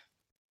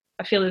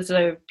 I feel as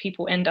though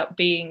people end up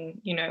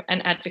being,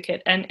 an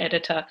advocate, an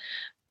editor,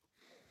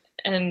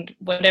 and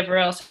whatever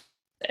else,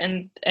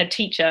 and a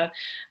teacher,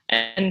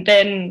 and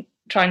then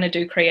trying to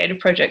do creative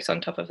projects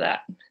on top of that.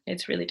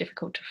 It's really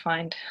difficult to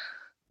find.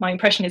 My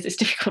impression is it's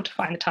difficult to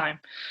find the time.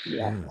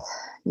 Yeah.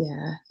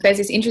 There's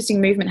this interesting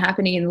movement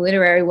happening in the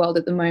literary world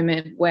at the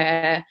moment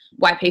where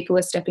white people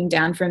are stepping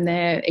down from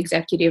their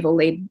executive or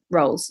lead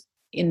roles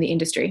in the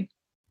industry.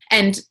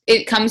 And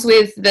it comes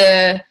with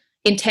the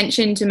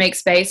intention to make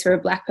space for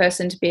a Black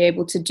person to be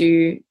able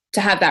to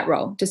have that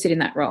role, to sit in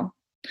that role.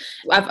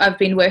 I've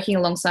been working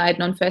alongside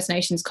non-First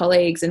Nations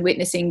colleagues and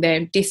witnessing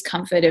their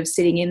discomfort of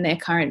sitting in their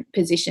current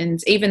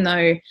positions, even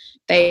though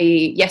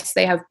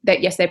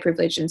they're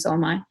privileged, and so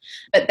am I,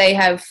 but they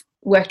have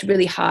worked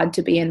really hard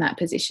to be in that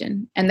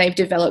position, and they've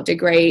developed a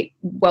great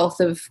wealth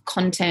of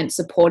content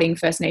supporting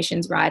First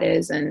Nations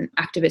writers and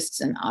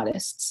activists and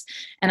artists.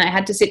 And I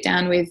had to sit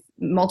down with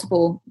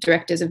multiple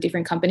directors of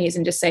different companies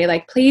and just say,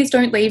 like, please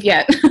don't leave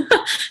yet.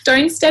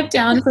 Don't step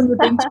down from the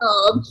big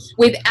job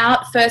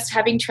without first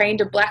having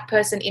trained a Black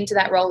person into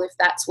that role if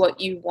that's what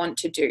you want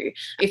to do.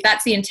 If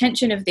that's the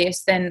intention of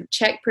this, then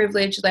check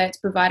privilege, let's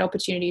provide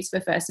opportunities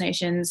for First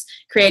Nations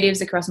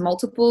creatives across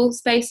multiple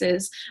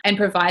spaces and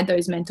provide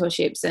those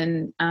mentorships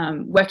and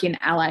work in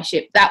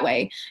allyship that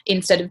way,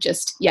 instead of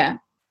just,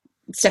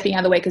 stepping out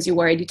of the way because you're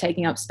worried you're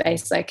taking up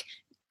space. Like,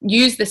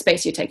 use the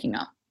space you're taking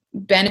up,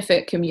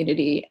 benefit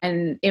community,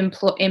 and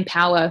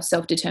empower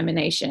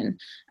self-determination.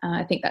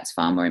 I think that's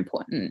far more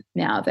important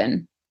now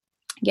than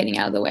getting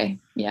out of the way.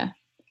 Yeah.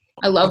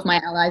 I love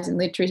my allies in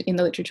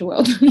the literature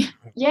world.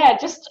 Yeah,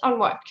 just on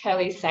what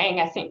Curly's saying,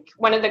 I think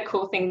one of the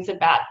cool things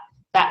about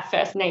that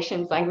First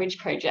Nations language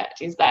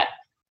project is that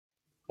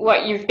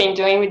what you've been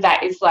doing with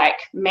that is like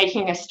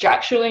making a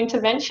structural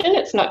intervention.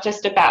 It's not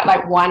just about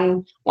like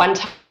one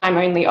time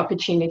only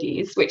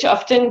opportunities, which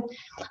often,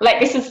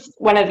 like, this is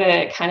one of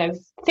the kind of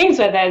things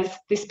where there's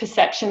this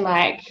perception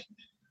like,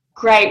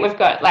 great, we've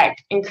got like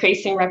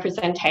increasing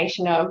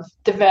representation of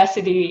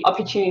diversity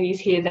opportunities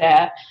here,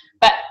 there.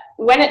 But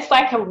when it's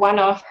like a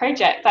one-off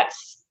project,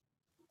 that's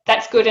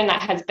good and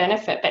that has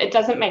benefit, but it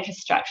doesn't make a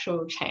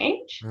structural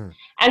change.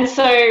 And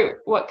so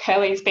what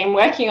Curly's been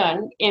working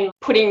on in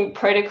putting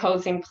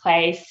protocols in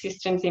place,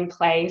 systems in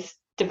place,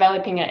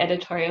 developing an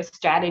editorial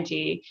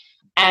strategy,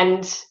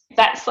 and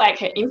that's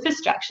like an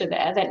infrastructure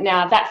there that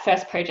now that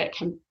first project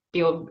can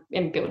build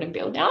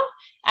now.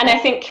 And I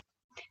think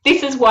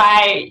this is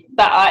why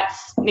the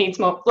arts needs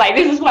more, like,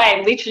 this is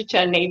why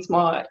literature needs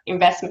more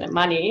investment and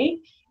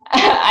money,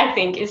 I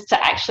think, is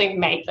to actually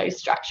make those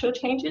structural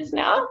changes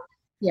now.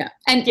 Yeah.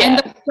 And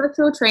the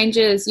structural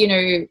changes, you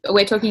know,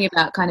 we're talking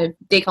about kind of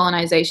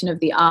decolonization of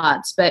the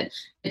arts, but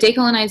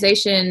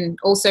decolonization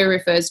also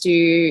refers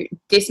to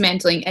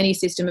dismantling any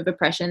system of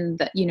oppression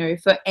that, you know,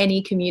 for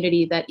any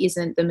community that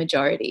isn't the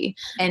majority.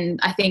 And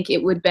I think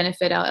it would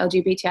benefit our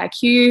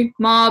LGBTIQ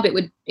mob. It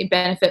would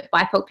benefit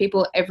BIPOC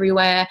people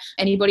everywhere,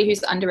 anybody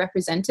who's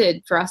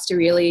underrepresented, for us to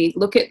really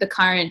look at the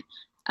current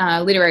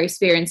literary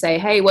sphere and say,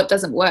 hey, what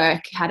doesn't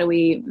work? How do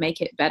we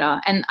make it better?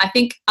 And I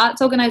think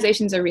arts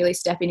organizations are really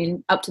stepping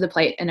in up to the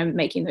plate and are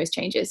making those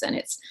changes, and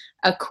it's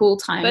a cool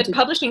time. But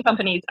publishing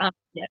companies aren't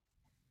yet.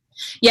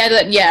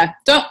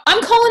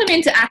 I'm calling them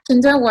into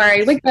action. Don't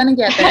worry, we're gonna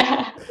get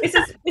there.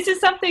 This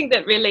is something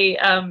that really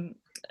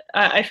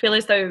I feel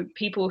as though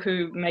people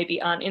who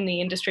maybe aren't in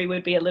the industry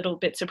would be a little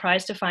bit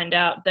surprised to find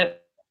out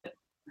that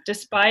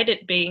despite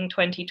it being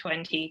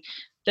 2020,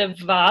 the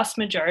vast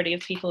majority of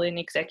people in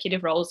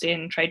executive roles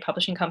in trade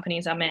publishing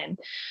companies are men,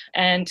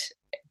 and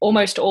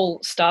almost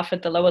all staff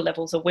at the lower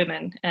levels are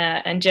women,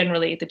 and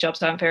generally the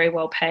jobs aren't very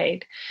well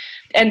paid.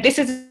 And this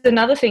is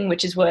another thing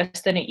which is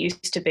worse than it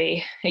used to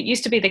be. It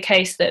used to be the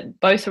case that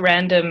both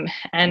Random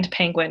and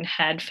Penguin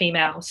had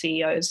female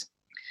CEOs,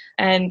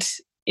 and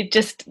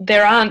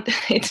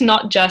it's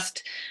not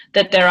just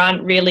that there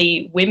aren't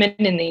really women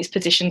in these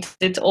positions,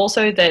 it's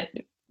also that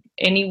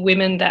any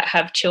women that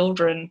have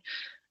children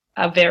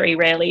are very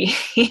rarely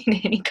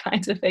in any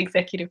kinds of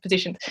executive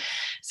positions.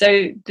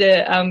 So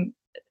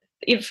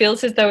it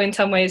feels as though in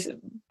some ways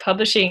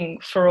publishing,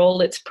 for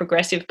all its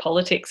progressive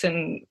politics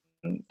and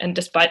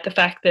despite the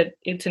fact that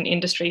it's an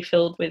industry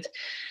filled with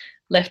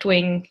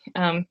left-wing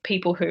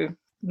people who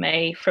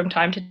may from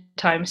time to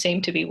time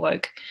seem to be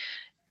woke,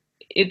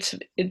 it's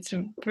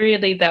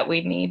really that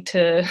we need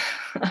to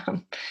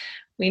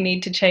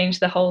change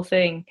the whole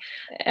thing.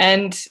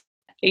 And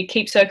it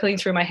keeps circling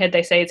through my head.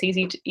 They say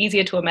it's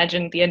easier to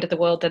imagine the end of the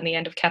world than the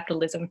end of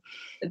capitalism.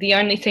 The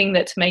only thing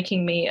that's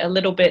making me a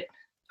little bit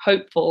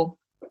hopeful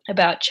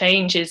about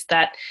change is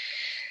that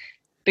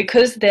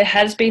because there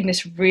has been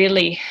this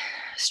really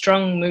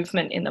strong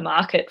movement in the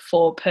market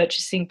for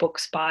purchasing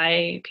books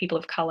by people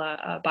of color,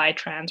 by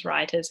trans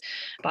writers,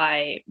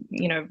 by,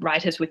 you know,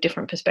 writers with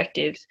different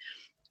perspectives,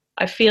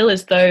 I feel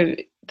as though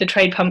the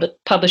trade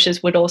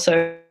publishers would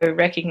also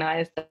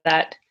recognize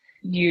that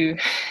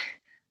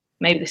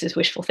maybe this is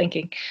wishful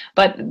thinking,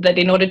 but that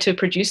in order to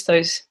produce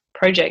those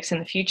projects in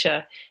the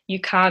future, you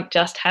can't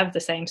just have the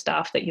same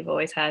staff that you've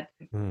always had.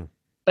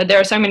 But there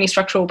are so many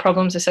structural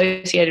problems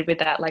associated with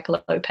that, like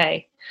low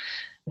pay.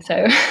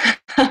 So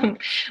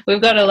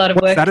we've got a lot of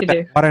work to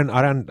do.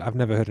 I've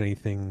never heard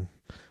anything.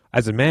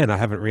 As a man, I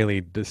haven't really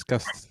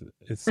discussed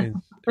it.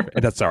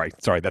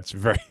 Sorry, that's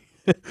very...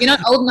 You're not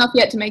old enough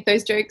yet to make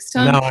those jokes,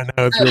 Tom. No, I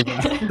know. It's real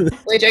bad.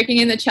 We're joking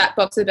in the chat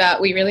box about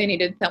we really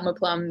needed Thelma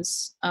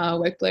Plum's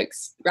Woke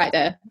Blokes right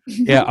there.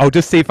 Yeah, I'll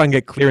just see if I can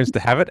get clearance to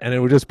have it, and it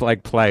will just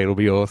like play. It'll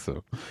be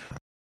awesome.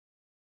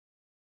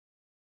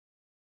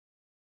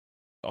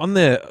 On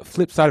the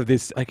flip side of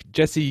this, like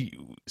Jesse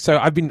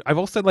I've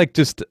also like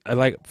just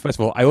like, first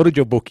of all, I ordered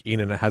your book in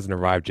and it hasn't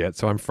arrived yet,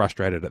 so I'm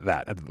frustrated at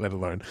that, let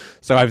alone.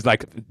 So I was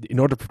like, in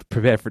order to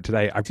prepare for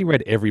today, I've actually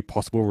read every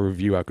possible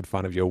review I could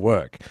find of your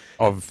work,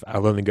 of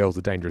Our Lonely Girl's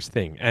a Dangerous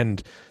Thing.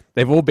 And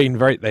they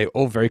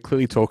all very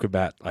clearly talk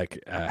about like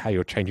how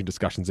you're changing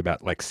discussions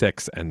about like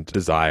sex and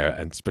desire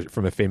and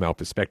from a female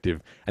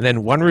perspective. And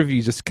then one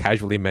review just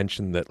casually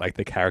mentioned that like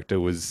the character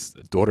was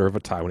daughter of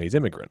a Taiwanese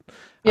immigrant.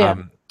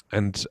 Yeah.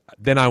 And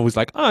then I was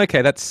like, oh,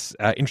 okay, that's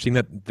interesting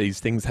that these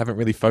things haven't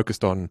really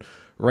focused on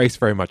race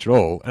very much at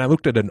all. And I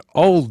looked at an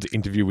old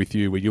interview with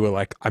you where you were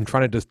like, I'm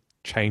trying to just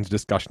change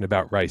discussion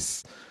about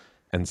race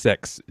and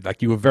sex.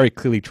 Like you were very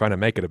clearly trying to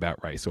make it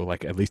about race, or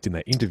like at least in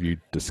that interview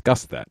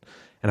discussed that.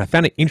 And I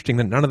found it interesting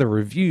that none of the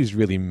reviews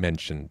really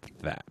mentioned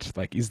that.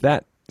 Like, is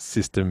that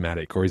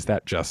systematic, or is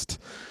that just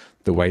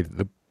the way that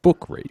the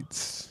book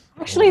reads?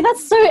 Actually,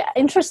 that's so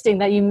interesting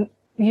that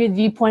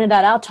you pointed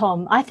that out,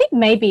 Tom. I think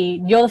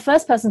maybe you're the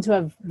first person to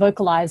have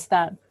vocalized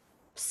that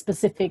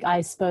specific,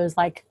 I suppose,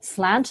 like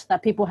slant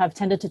that people have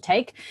tended to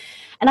take.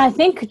 And I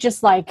think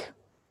just like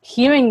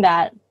hearing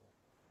that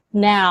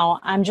now,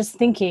 I'm just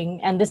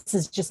thinking, and this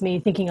is just me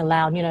thinking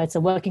aloud, you know, it's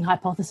a working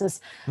hypothesis,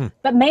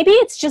 but maybe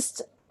it's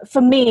just, for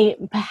me,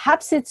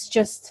 perhaps it's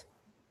just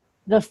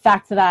the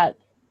fact that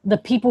the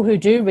people who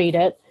do read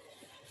it,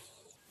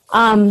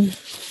 that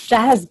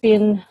has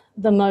been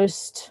the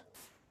most,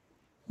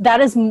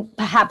 that is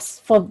perhaps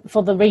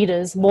for the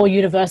readers more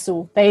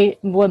universal. They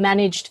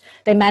managed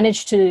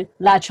to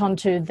latch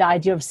onto the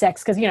idea of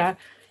sex, because, you know,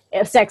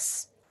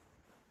 sex,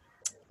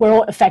 we're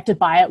all affected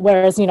by it,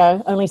 whereas, you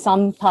know, only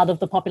some part of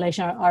the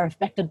population are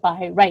affected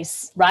by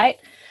race, right?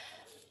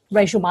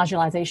 Racial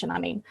marginalization, I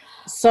mean.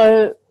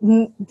 So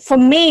for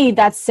me,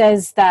 that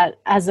says that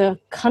as a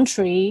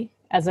country,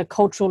 as a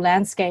cultural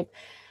landscape,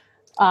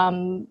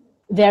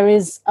 there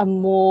is a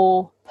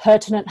more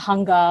pertinent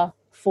hunger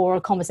for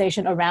a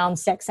conversation around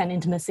sex and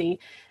intimacy.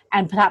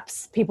 And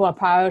perhaps people are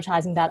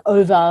prioritizing that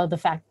over the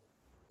fact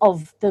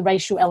of the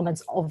racial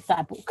elements of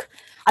that book.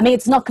 I mean,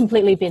 it's not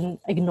completely been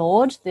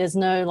ignored. There's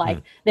no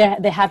like, there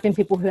have been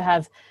people who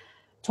have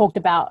talked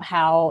about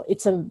how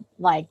it's a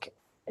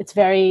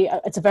very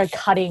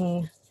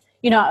cutting,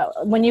 you know,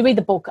 when you read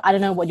the book, I don't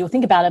know what you'll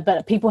think about it,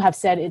 but people have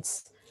said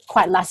it's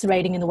quite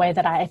lacerating in the way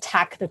that I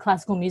attack the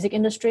classical music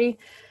industry.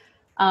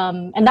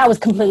 And that was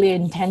completely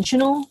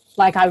intentional.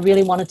 Like, I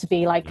really wanted to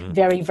be like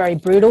very, very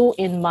brutal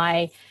in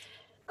my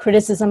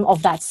criticism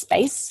of that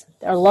space.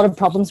 There are a lot of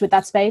problems with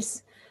that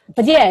space.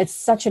 But yeah, it's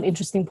such an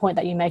interesting point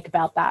that you make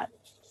about that.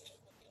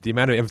 The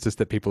amount of emphasis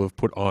that people have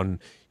put on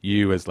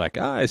you as like,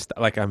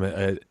 I'm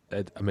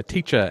a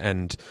teacher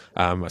and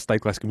I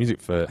studied classical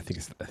music for, I think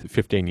it's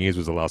 15 years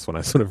was the last one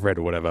I sort of read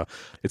or whatever.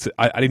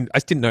 I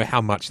just didn't know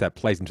how much that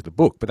plays into the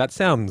book, but that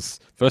sounds,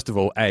 first of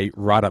all,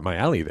 right up my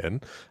alley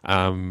then.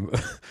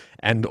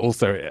 And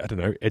also, I don't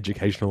know,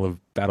 educational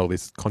about all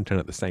this content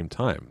at the same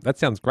time. That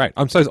sounds great.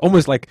 So it's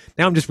almost like,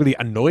 now I'm just really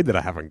annoyed that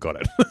I haven't got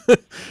it.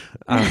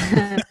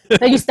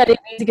 So you studied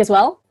music as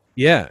well?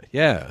 Yeah.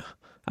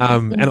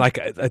 And like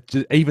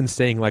even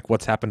seeing like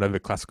what's happened over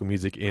classical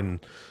music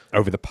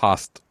over the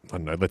past, I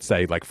don't know, let's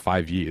say like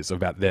 5 years,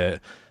 about the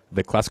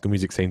classical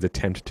music scene's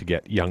attempt to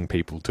get young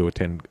people to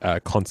attend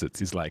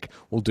concerts is like,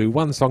 we'll do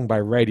one song by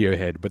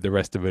Radiohead, but the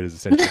rest of it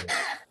is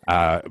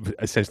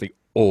essentially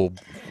all,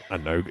 I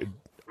don't know,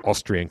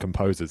 Austrian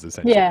composers,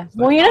 essentially. Yeah.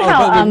 Well, you know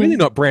how... we're really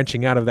not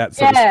branching out of that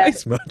sort of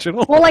space much at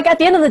all. Well, like at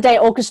the end of the day,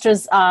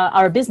 orchestras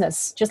are a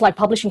business, just like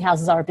publishing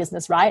houses are a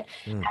business, right?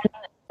 And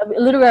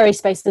literary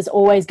spaces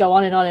always go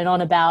on and on and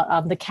on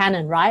about the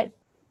canon, right?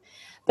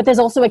 But there's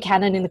also a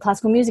canon in the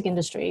classical music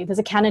industry. There's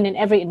a canon in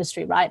every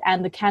industry, right?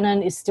 And the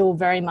canon is still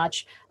very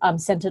much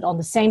centered on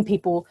the same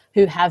people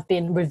who have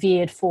been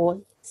revered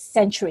for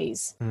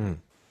centuries.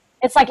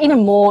 It's like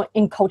even more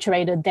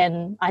enculturated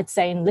than I'd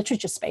say in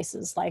literature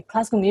spaces. Like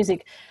classical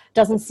music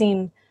doesn't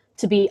seem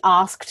to be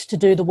asked to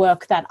do the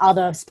work that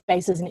other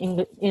spaces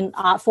in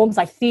art forms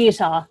like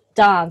theatre,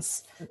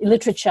 dance,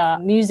 literature,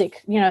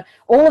 music, you know,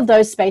 all of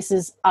those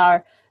spaces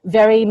are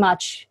very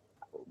much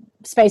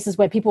spaces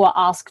where people are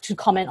asked to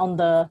comment on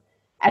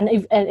and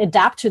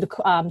adapt to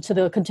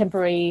the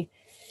contemporary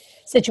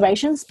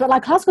situations. But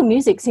like classical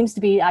music seems to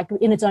be like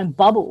in its own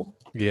bubble.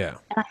 Yeah.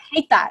 And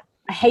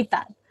I hate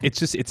that. It's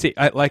just,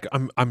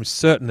 I'm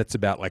certain it's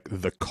about like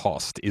the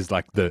cost is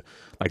like the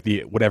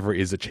whatever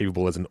is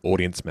achievable as an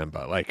audience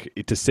member. Like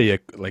to see a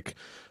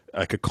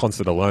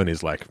concert alone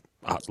is like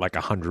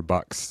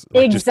 $100.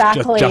 Like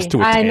exactly. Just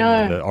to attend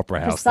the opera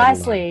house.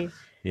 Precisely.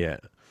 Yeah.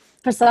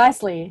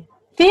 Precisely.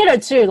 Theatre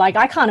too. Like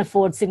I can't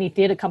afford Sydney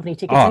Theatre Company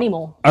tickets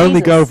anymore. Only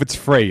go if it's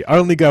free.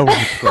 Only go if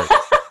it's free.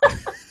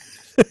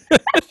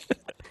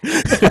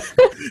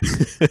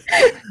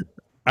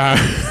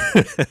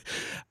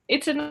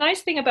 It's a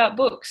nice thing about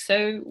books.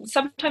 So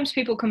sometimes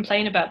people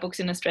complain about books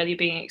in Australia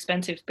being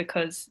expensive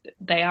because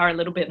they are a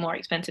little bit more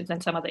expensive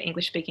than some other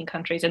English-speaking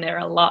countries, and they're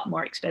a lot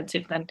more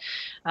expensive than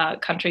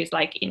countries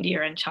like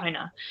India and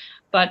China.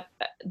 but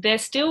they're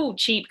still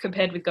cheap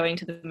compared with going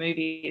to the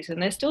movies,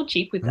 and they're still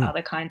cheap with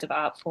other kinds of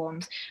art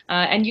forms.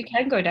 And you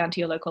can go down to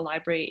your local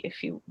library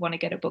if you want to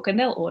get a book, and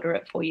they'll order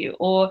it for you.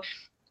 Or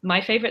my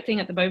favorite thing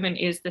at the moment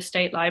is the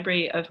State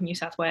Library of New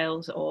South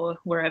Wales, or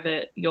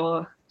wherever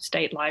your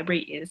state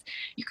library is.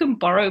 You can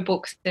borrow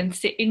books and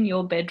sit in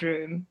your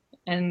bedroom,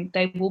 and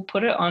they will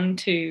put it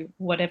onto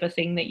whatever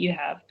thing that you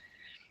have.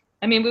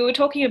 I mean, we were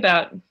talking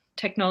about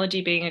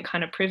technology being a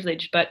kind of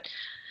privilege, but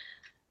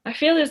I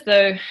feel as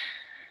though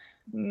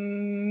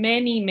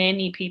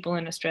many people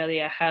in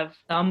Australia have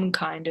some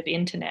kind of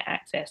internet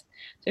access.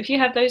 So if you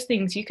have those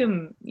things, you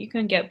can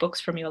get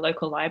books from your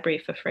local library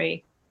for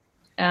free.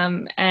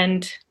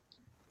 And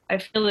I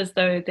feel as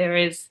though there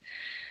is,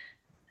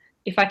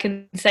 if I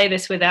can say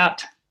this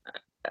without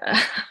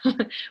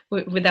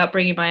without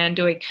bringing my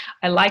undoing,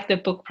 I like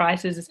that book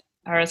prices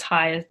are as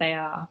high as they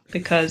are,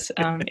 because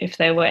if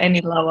they were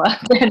any lower,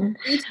 then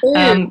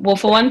well,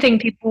 for one thing,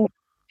 people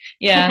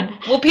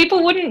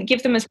wouldn't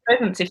give them as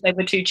presents if they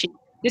were too cheap.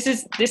 This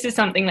is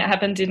something that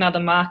happens in other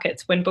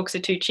markets. When books are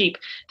too cheap,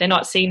 they're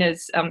not seen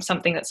as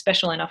something that's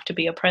special enough to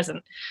be a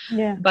present.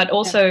 Yeah. But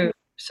also,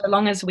 so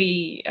long as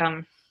we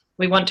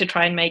want to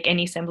try and make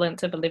any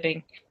semblance of a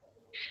living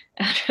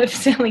out of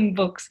selling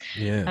books,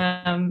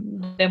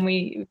 then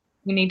we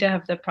need to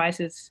have the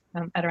prices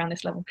at around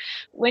this level.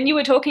 When you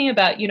were talking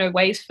about,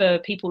 ways for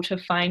people to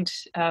find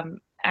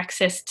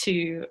access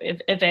to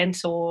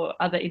events or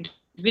other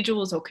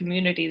individuals or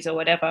communities or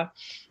whatever,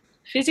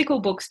 physical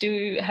books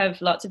do have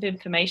lots of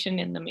information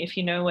in them if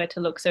you know where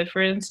to look. So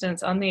for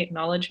instance, on the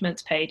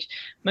acknowledgements page,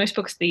 most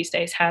books these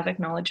days have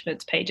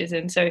acknowledgements pages,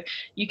 and so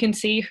you can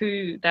see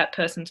who that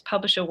person's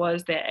publisher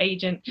was, their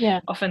agent,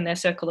 often their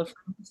circle of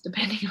friends,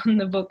 depending on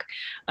the book.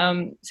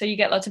 So you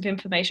get lots of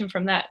information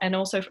from that. And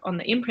also on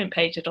the imprint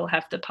page, it'll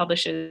have the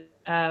publisher's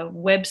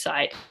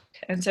website.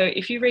 And so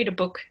if you read a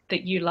book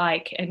that you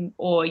like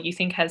or you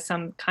think has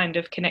some kind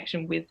of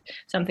connection with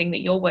something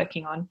that you're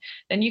working on,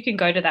 then you can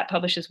go to that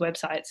publisher's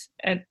website.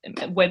 And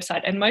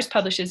most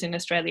publishers in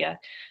Australia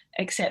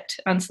accept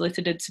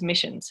unsolicited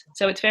submissions.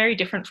 So it's very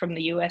different from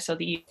the US or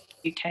the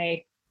UK,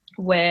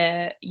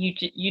 where you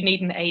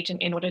need an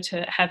agent in order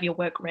to have your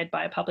work read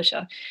by a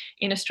publisher.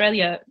 In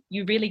Australia,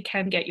 you really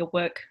can get your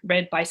work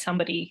read by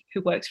somebody who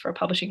works for a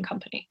publishing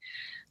company.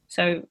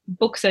 So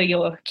books are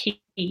your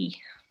key.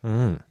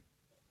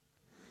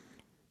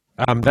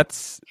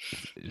 That's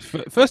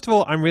first of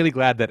all, I'm really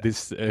glad that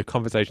this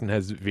conversation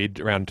has veered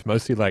around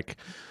mostly like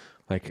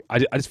I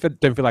just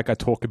don't feel like I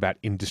talk about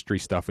industry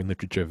stuff in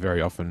literature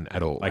very often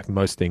at all. Like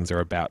most things are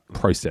about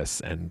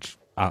process and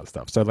art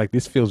stuff. So like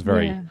this feels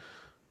very,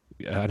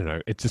 I don't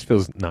know, it just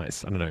feels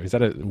nice. I don't know. Is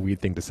that a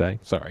weird thing to say?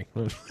 Sorry.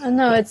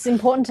 No, it's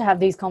important to have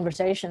these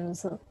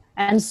conversations.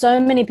 And so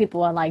many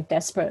people are like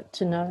desperate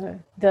to know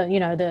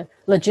the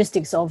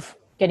logistics of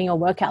getting your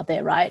work out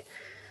there, right?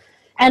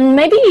 And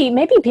maybe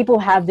people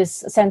have this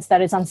sense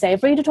that it's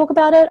unsavory to talk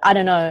about it. I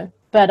don't know,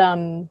 but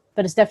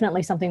it's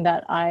definitely something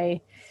that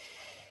I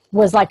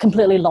was like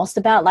completely lost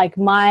about. Like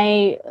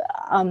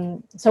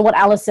so what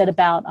Alice said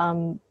about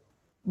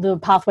the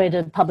pathway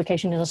to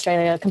publication in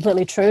Australia,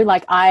 completely true.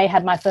 Like I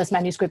had my first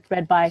manuscript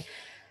read by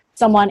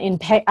someone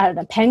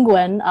at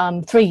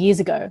Penguin 3 years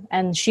ago,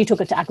 and she took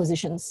it to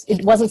acquisitions.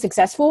 It wasn't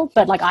successful,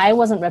 but like I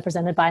wasn't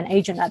represented by an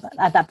agent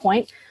at that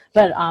point.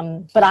 But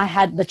I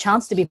had the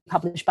chance to be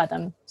published by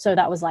them. So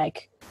that was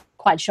like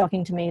quite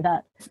shocking to me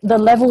that the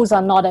levels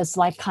are not as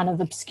like kind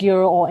of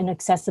obscure or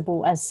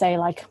inaccessible as say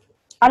like,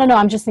 I don't know.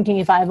 I'm just thinking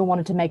if I ever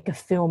wanted to make a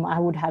film, I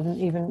would have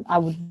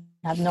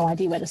no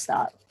idea where to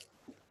start.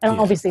 And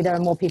obviously there are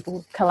more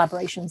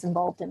collaborations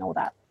involved in all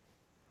that.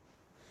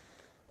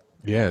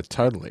 Yeah,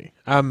 totally.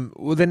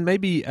 Well, then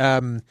maybe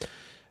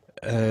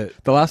the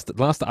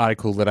last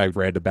article that I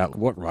read about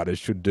what writers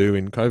should do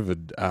in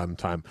COVID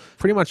time,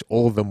 pretty much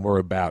all of them were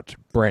about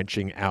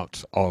branching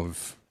out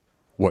of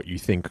what you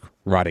think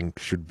writing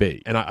should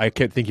be. And I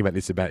kept thinking about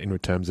this in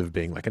terms of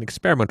being like an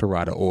experimental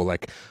writer or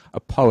like a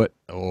poet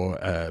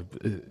or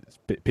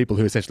people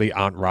who essentially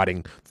aren't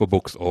writing for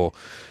books or...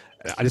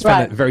 I just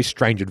found that very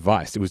strange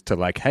advice. It was to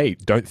like, hey,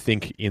 don't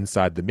think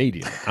inside the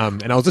medium.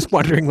 And I was just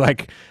wondering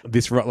like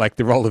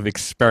the role of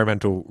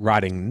experimental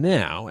writing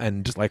now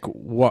and just like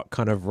what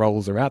kind of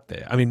roles are out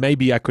there. I mean,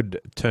 maybe I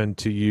could turn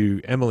to you,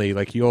 Emily,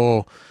 like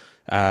you're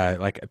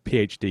like a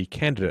PhD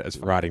candidate as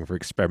writing for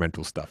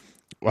experimental stuff.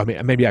 Well, I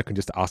mean, maybe I can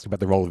just ask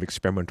about the role of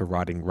experimental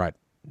writing right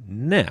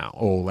now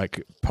or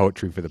like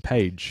poetry for the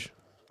page.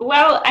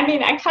 Well, I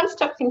mean, I can't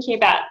stop thinking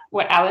about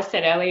what Alice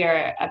said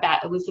earlier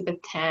about Elizabeth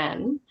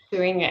Tan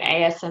doing an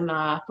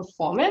ASMR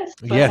performance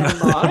for her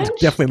launch.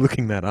 Definitely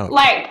looking that up.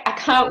 Like, I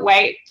can't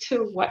wait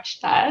to watch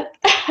that.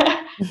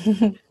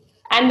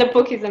 And the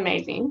book is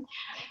amazing.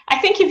 I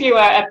think if you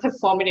are a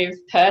performative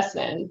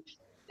person,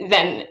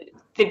 then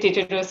the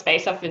digital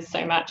space offers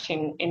so much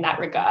in that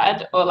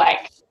regard, or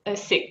like a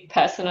sick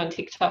person on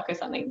TikTok or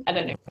something. I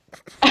don't know.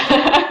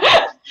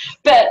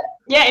 But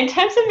yeah, in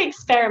terms of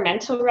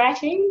experimental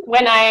writing,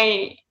 when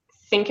I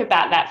think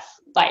about that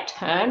like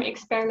term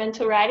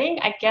experimental writing,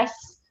 I guess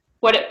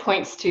what it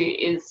points to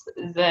is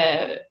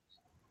the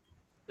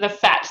the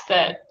fact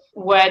that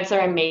words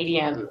are a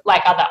medium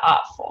like other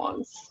art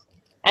forms.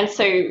 And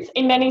so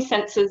in many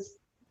senses,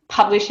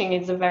 publishing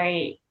is a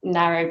very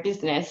narrow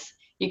business.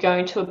 You go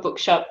into a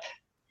bookshop,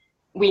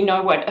 we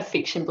know what a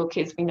fiction book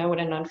is, we know what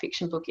a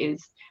non-fiction book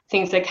is.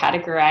 Things are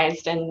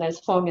categorized and there's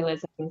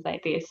formulas and things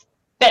like this.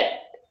 But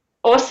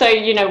also,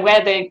 you know,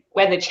 where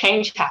the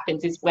change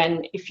happens is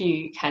when, if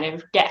you kind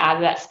of get out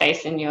of that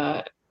space and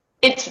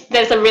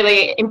there's a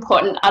really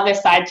important other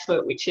side to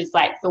it, which is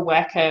like the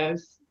work of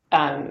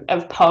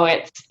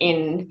poets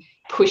in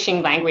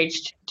pushing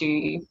language to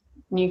do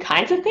new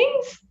kinds of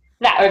things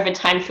that over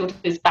time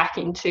filters back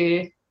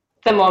into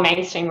the more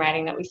mainstream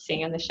writing that we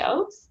see on the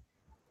shelves.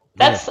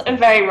 That's a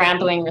very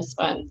rambling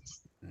response.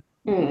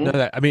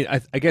 No, I mean,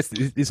 I guess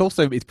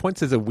it points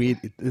there's a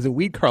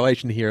weird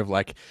correlation here of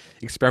like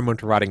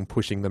experimental writing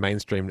pushing the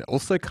mainstream.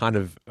 Also, kind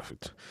of,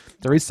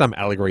 there is some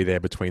allegory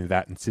there between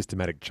that and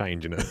systematic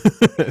change in a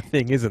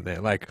thing, isn't there?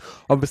 Like,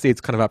 obviously,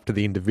 it's kind of up to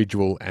the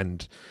individual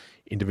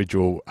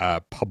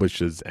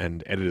publishers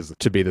and editors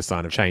to be the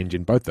sign of change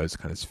in both those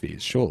kind of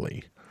spheres,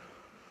 surely.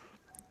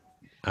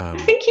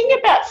 Thinking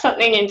about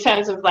something in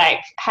terms of like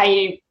how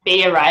you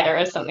be a writer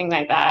or something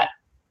like that.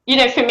 You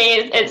know, for me,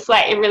 it's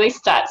like it really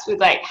starts with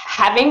like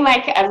having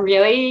like a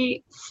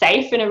really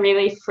safe and a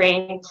really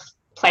freeing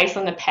place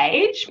on the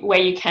page where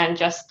you can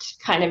just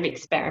kind of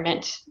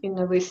experiment in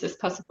the loosest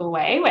possible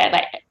way, where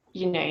like,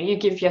 you know, you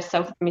give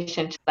yourself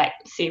permission to like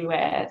see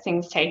where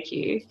things take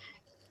you.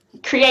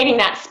 Creating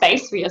that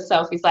space for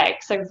yourself is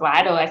like so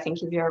vital, I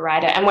think, if you're a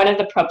writer. And one of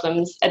the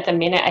problems at the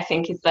minute, I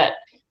think, is that,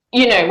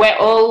 you know, we're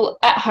all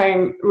at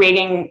home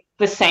reading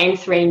the same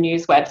 3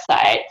 news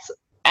websites,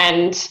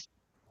 and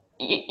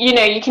you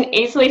know, you can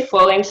easily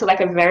fall into like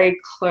a very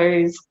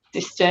closed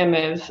system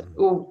of,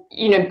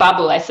 you know,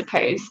 bubble, I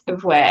suppose,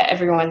 of where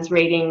everyone's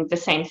reading the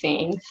same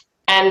things.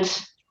 And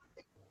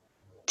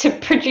to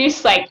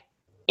produce like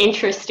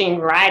interesting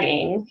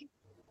writing,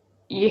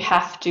 you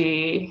have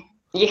to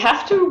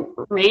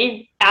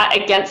read out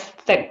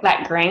against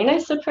that grain, I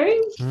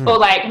suppose, or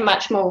like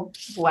much more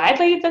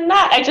widely than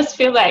that. I just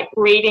feel like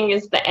reading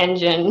is the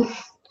engine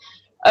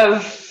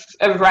of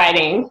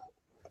writing.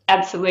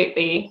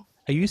 Absolutely.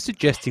 Are you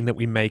suggesting that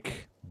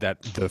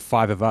the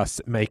 5 of us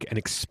make an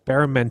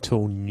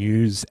experimental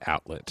news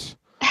outlet,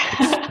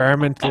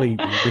 experimentally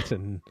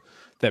written,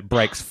 that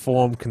breaks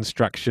form,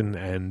 construction,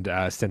 and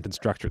sentence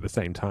structure at the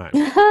same time?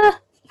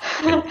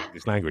 In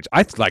this language,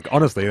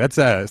 honestly, it's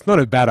not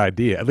a bad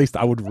idea. At least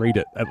I would read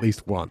it at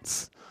least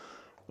once.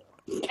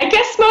 I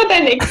guess more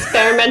than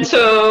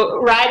experimental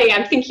writing,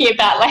 I'm thinking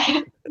about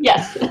like,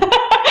 yes.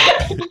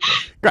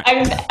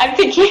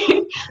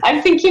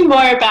 I'm thinking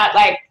more about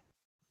like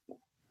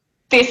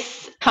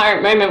this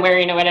current moment we're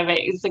in or whatever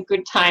is a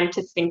good time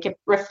to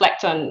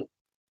reflect on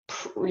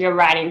your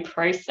writing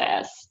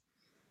process.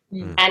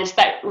 And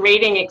that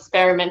reading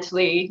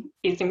experimentally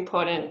is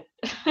important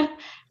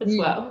as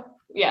well.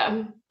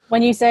 Yeah.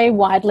 When you say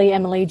widely,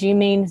 Emily, do you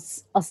mean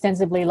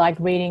ostensibly like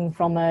reading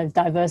from a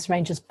diverse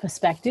range of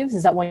perspectives?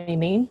 Is that what you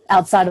mean?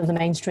 Outside of the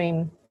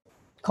mainstream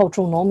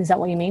cultural norm, is that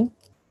what you mean?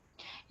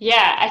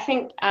 Yeah, I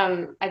think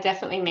I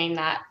definitely mean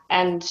that.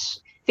 And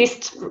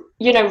this,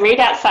 you know, read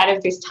outside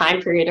of this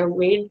time period, or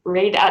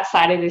read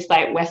outside of this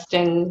like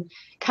Western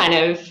kind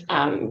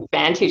of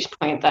vantage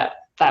point that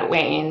we're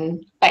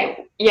in.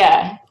 Like,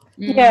 yeah.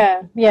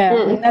 Yeah.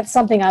 And that's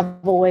something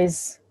I've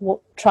always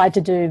tried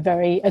to do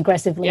very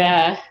aggressively.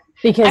 Yeah.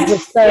 Because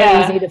it's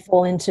so easy to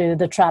fall into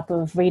the trap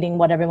of reading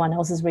what everyone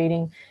else is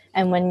reading.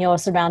 And when you're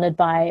surrounded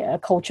by a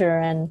culture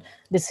and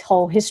this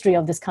whole history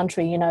of this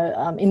country, you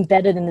know,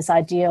 embedded in this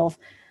idea of,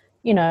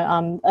 you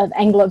know,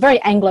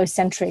 very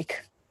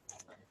Anglo-centric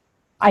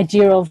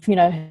idea of, you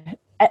know,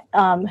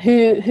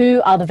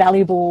 who are the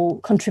valuable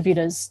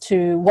contributors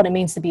to what it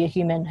means to be a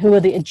human, who are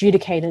the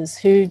adjudicators,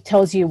 who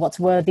tells you what's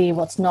worthy,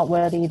 what's not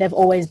worthy. They've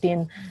always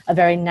been a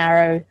very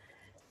narrow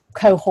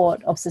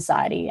cohort of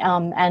society,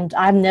 and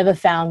I've never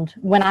found,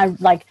 when I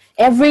like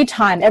every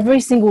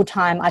single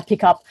time I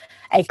pick up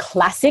a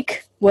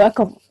classic work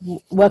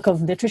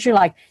of literature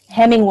like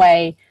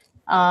Hemingway,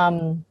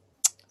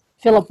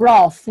 Philip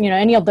Roth, you know,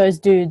 any of those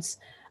dudes,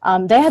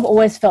 they have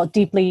always felt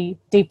deeply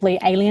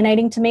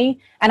alienating to me.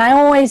 And I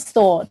always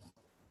thought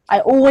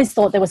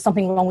there was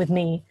something wrong with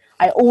me.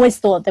 I always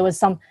thought there was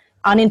some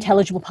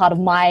unintelligible part of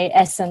my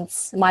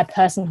essence, my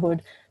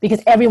personhood,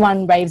 because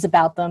everyone raves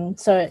about them.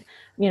 So,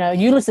 you know,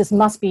 Ulysses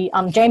must be,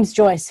 James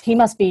Joyce, he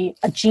must be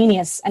a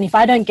genius. And if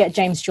I don't get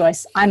James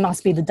Joyce, I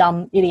must be the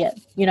dumb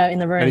idiot, you know, in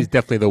the room. That is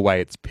definitely the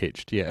way it's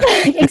pitched, yeah.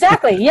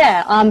 Exactly,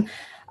 yeah.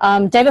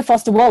 David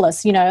Foster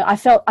Wallace, you know,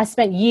 I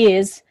spent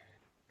years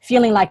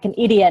feeling like an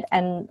idiot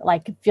and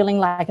like feeling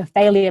like a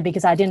failure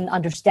because I didn't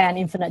understand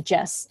Infinite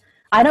Jest.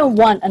 I don't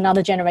want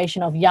another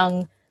generation of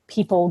young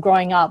people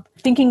growing up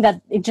thinking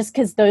that just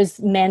because those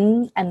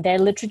men and their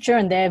literature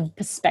and their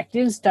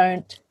perspectives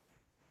don't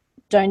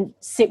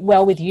sit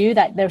well with you,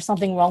 that there's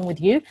something wrong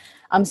with you.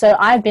 So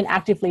I've been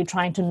actively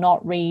trying to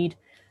not read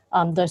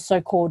the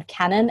so-called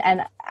canon,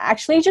 and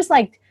actually just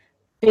like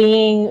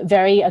being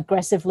very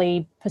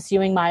aggressively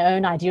pursuing my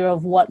own idea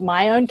of what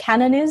my own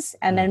canon is,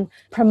 and then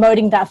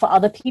promoting that for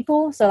other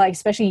people. So like,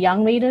 especially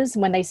young readers,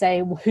 when they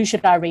say, well, who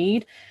should I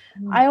read?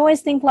 I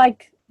always think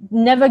like,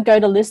 never go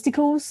to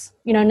listicles,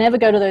 never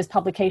go to those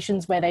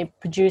publications where they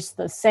produce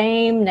the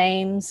same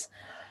names.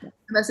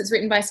 Unless it's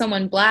written by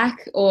someone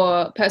Black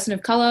or person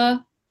of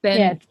color,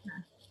 then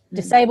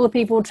disabled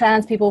people,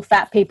 trans people,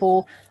 fat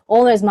people,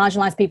 all those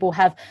marginalized people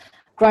have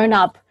grown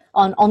up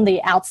on the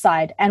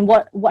outside. And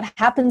what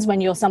happens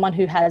when you're someone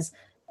who has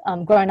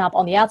grown up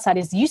on the outside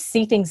is you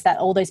see things that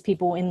all those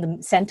people in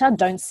the center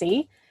don't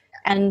see.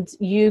 And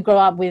you grow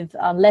up with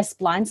less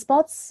blind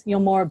spots. You're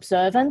more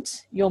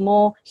observant. You're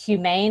more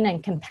humane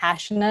and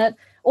compassionate.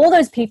 All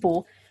those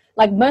people,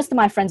 like most of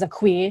my friends are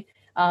queer,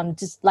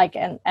 just like,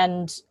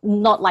 and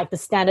not like the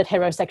standard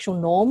heterosexual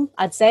norm,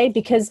 I'd say,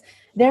 because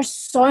they're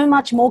so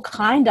much more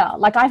kinder.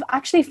 Like I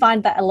actually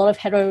find that a lot of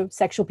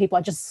heterosexual people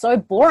are just so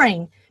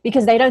boring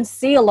because they don't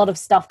see a lot of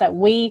stuff that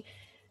we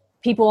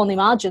people on the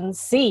margins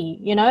see,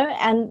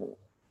 and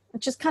it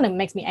just kind of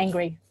makes me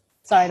angry.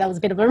 Sorry, that was a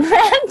bit of a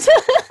rant.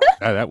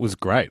 No, that was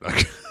great.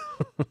 Like,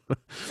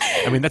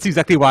 I mean, that's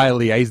exactly why I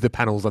liaise the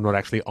panels. I'm not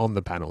actually on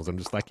the panels. I'm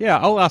just like, yeah,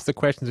 I'll ask the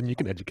questions and you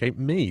can educate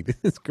me. This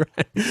is great.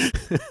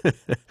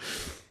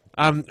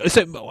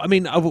 So, I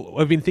mean,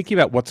 I've been thinking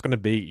about what's going to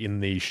be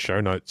in the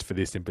show notes for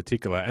this in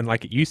particular. And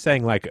like you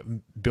saying, like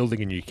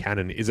building a new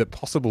canon, is it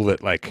possible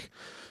that like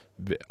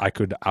I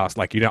could ask,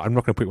 like, I'm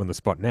not going to put you on the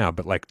spot now,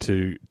 but like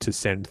to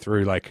send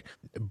through like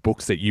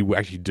books that you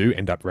actually do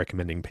end up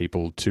recommending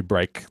people to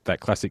break that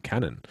classic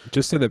canon,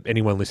 just so that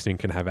anyone listening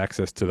can have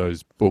access to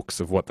those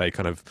books of what they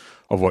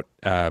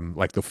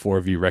like the four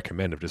of you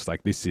recommend, of just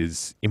like, this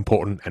is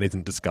important and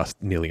isn't discussed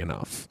nearly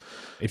enough.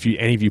 If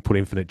any of you put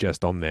Infinite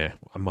Jest on there,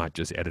 I might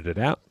just edit it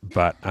out,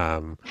 but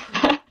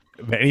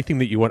but anything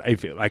that you want,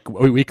 like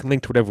we can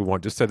link to whatever we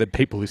want, just so that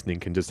people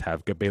listening can just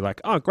be like,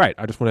 oh great,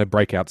 I just want to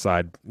break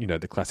outside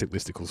the classic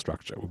listicle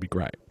structure. Would be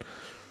great.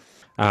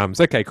 So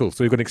okay, cool.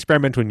 So we've got an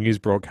experimental news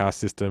broadcast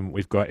system,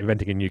 we've got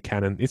inventing a new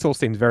canon. This all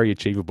seems very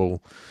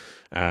achievable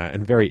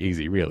and very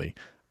easy, really.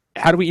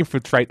 How do we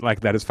infiltrate like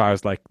that as far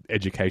as like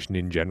education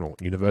in general,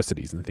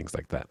 universities and things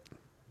like that?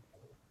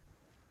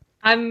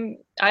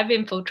 I've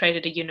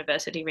infiltrated a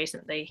university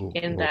recently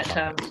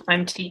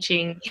I'm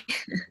teaching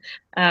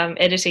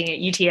editing at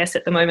UTS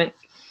at the moment.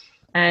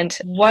 And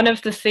one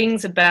of the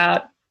things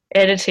about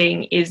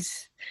editing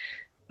is,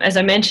 as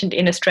I mentioned,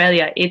 in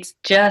Australia, it's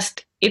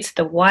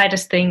the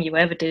widest thing you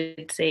ever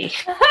did see.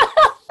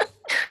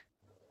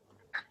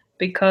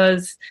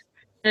 Because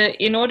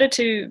in order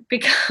to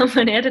become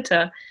an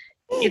editor,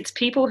 it's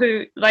people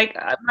who, like,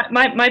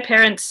 my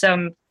parents,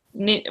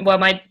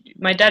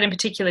 my dad in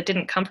particular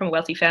didn't come from a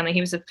wealthy family.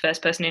 He was the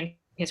first person in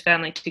his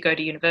family to go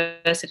to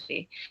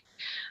university.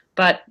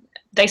 But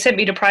they sent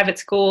me to private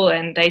school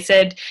and they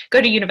said,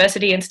 go to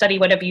university and study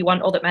whatever you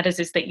want. All that matters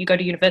is that you go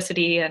to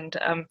university and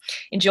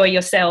enjoy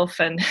yourself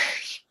and,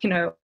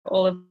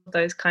 all of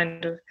those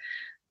kind of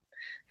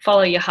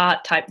follow your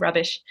heart type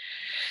rubbish.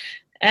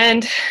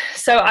 And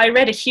so I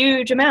read a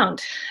huge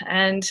amount,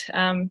 and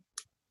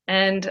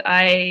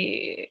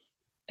I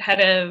had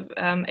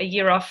a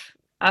year off.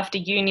 After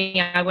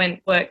uni, I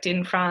worked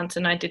in France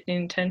and I did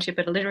an internship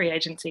at a literary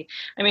agency.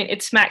 I mean,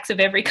 it smacks of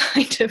every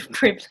kind of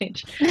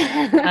privilege.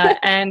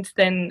 And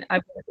then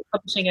I've been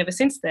publishing ever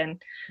since then.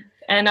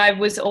 And I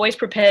was always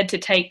prepared to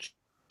take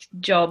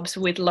jobs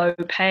with low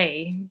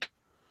pay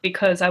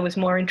because I was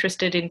more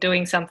interested in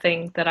doing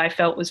something that I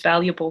felt was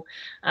valuable,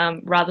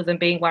 rather than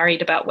being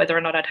worried about whether or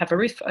not I'd have a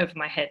roof over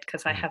my head,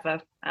 because I have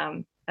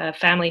a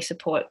family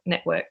support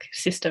network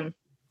system.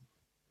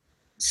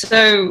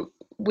 So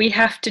we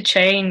have to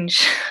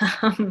change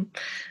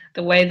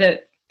the way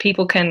that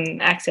people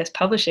can access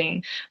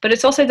publishing, but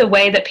it's also the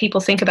way that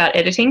people think about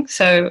editing.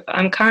 So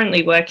I'm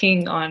currently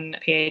working on a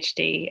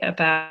PhD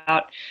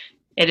about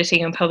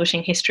editing and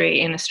publishing history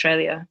in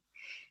Australia.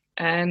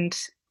 And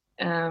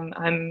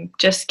I'm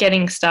just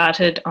getting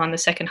started on the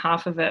second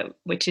half of it,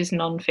 which is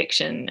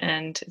non-fiction,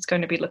 and it's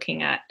going to be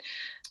looking at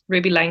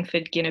Ruby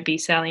Langford, Guinevere,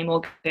 Sally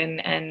Morgan,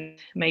 and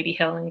maybe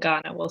Helen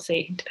Garner. We'll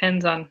see. It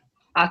depends on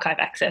archive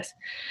access.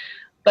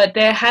 But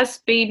there has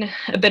been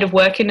a bit of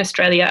work in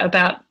Australia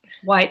about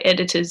white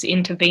editors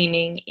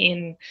intervening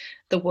in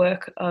the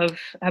work of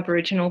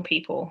Aboriginal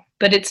people.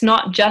 But it's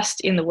not just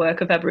in the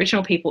work of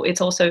Aboriginal people,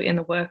 it's also in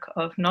the work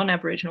of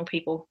non-Aboriginal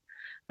people.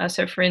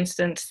 So for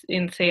instance,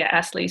 in Thea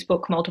Astley's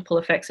book, Multiple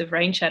Effects of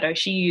Rain Shadow,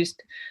 she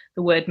used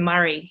the word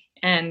Murray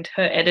and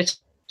her editor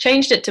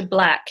changed it to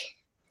black.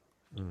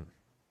 Mm.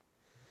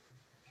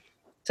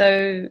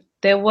 So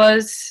there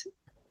was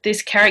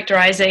this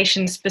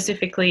characterization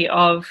specifically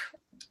of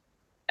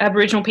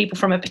Aboriginal people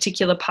from a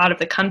particular part of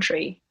the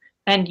country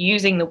and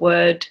using the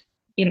word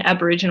in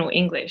Aboriginal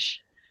English,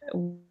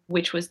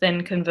 which was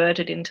then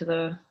converted into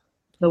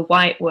the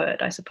white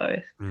word, I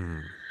suppose.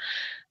 Mm.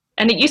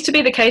 And it used to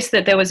be the case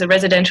that there was a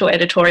residential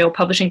editorial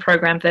publishing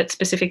program that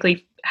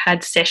specifically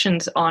had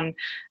sessions on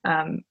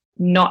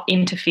not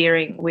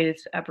interfering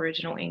with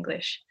Aboriginal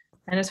English.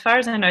 And as far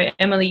as I know,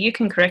 Emily, you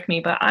can correct me,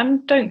 but I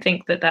don't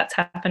think that that's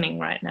happening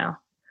right now.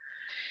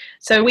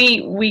 So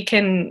we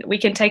can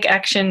take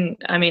action.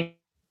 I mean,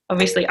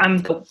 obviously, I'm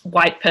the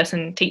white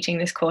person teaching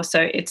this course,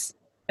 so it's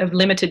of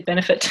limited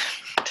benefit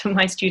to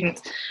my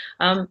students.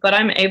 But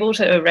I'm able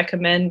to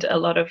recommend a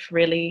lot of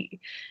really,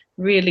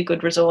 really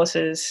good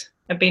resources.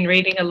 I've been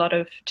reading a lot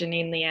of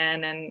Janine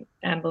Lian and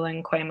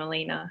Amberlynn Quay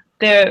Molina.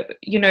 They're,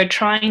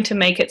 trying to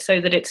make it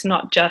so that it's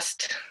not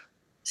just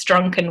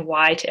strong and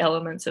white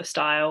elements of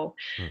style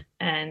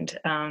and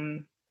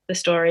the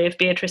story of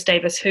Beatrice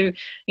Davis, who,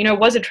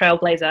 was a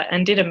trailblazer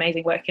and did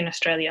amazing work in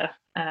Australia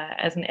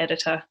as an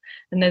editor.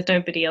 And there's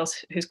nobody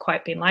else who's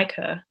quite been like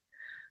her.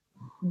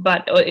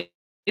 But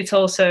it's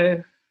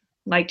also,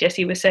 like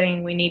Jessie was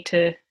saying, we need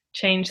to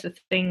change the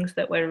things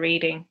that we're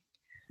reading.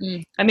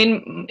 I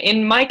mean,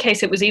 in my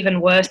case, it was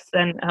even worse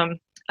than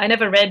I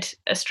never read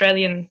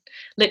Australian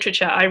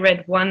literature. I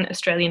read one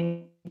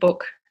Australian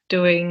book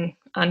doing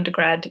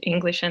undergrad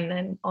English and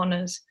then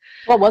honours.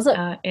 What was it?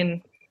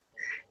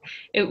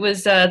 It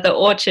was The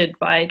Orchard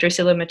by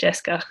Drusilla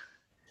Majeska.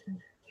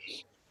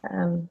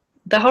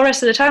 The whole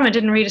rest of the time I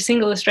didn't read a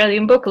single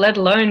Australian book, let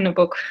alone a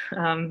book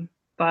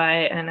by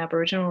an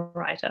Aboriginal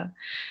writer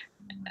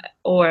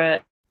or a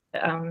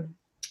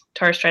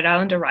Torres Strait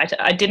Islander writer.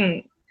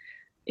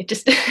 It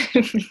just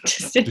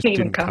didn't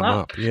even come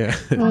up. Yeah.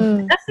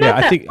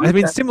 Yeah, I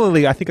mean,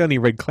 similarly, I think I only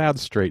read Cloud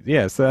Street.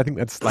 Yeah, so I think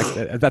that's like,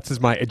 that's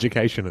just my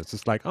education. It's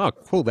just like, oh,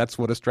 cool, that's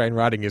what Australian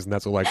writing is, and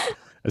that's all I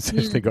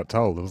essentially got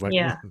told. I was like,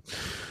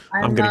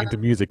 I'm getting into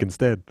music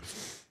instead.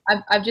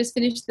 I've just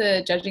finished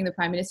the Judging the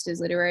Prime Minister's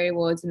Literary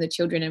Awards in the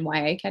Children and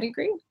YA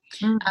category.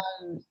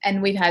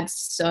 And we've had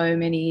so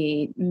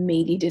many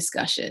meaty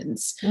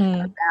discussions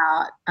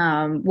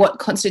about what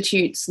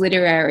constitutes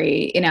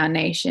literary in our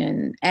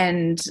nation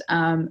and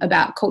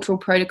about cultural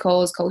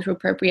protocols, cultural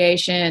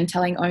appropriation,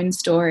 telling own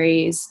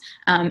stories,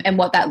 and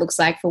what that looks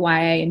like for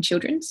YA and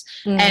children's.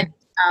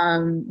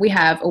 And we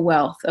have a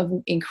wealth of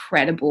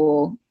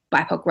incredible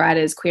BIPOC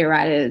writers, queer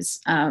writers,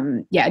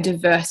 a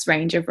diverse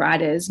range of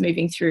writers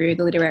moving through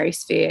the literary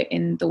sphere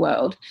in the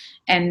world.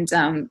 And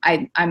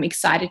I'm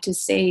excited to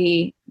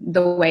see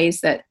the ways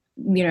that,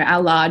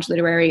 our large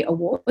literary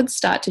awards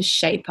start to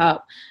shape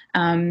up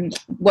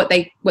what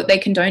they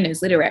condone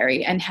as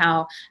literary and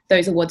how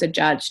those awards are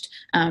judged.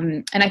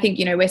 And I think,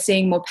 we're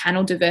seeing more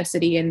panel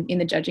diversity in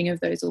the judging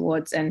of those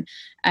awards, and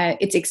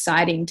it's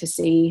exciting to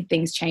see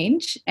things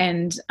change.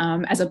 And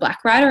as a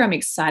Black writer, I'm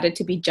excited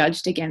to be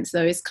judged against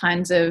those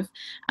kinds of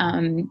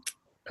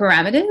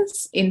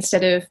parameters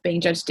instead of being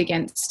judged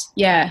against,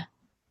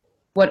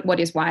 what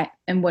is white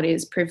and what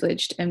is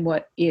privileged and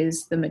what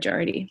is the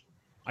majority.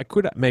 I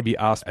could maybe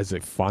ask as a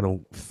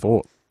final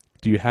thought,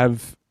 do you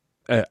have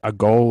a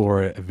goal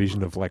or a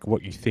vision of like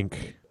what you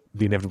think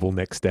the inevitable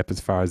next step as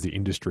far as the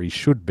industry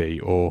should be,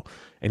 or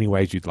any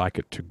ways you'd like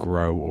it to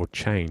grow or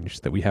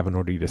change that we haven't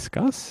already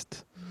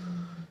discussed?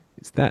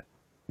 Is that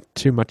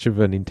too much of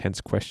an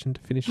intense question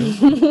to finish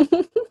on?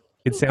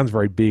 It sounds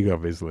very big,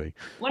 obviously.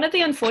 One of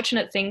the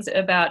unfortunate things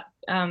about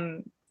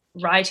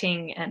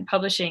writing and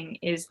publishing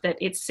is that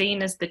it's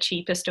seen as the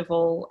cheapest of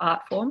all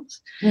art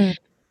forms.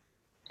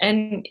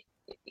 And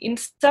in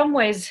some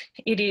ways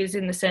it is,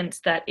 in the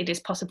sense that it is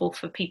possible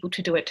for people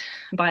to do it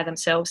by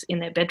themselves in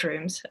their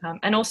bedrooms.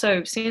 And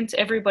also, since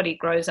everybody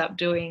grows up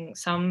doing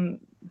some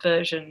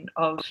version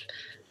of,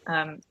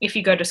 if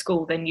you go to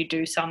school, then you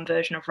do some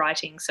version of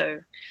writing. So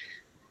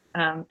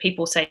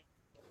people say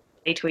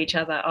to each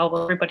other, oh,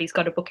 well, everybody's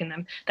got a book in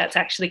them. That's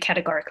actually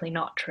categorically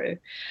not true.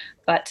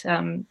 But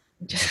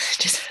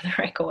just for the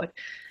record.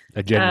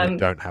 I generally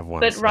don't have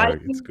one, but so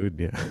writing, it's good,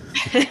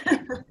 yeah.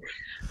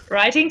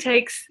 Writing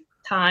takes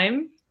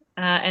time,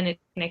 and it's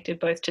connected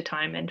both to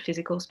time and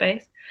physical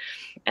space.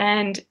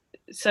 And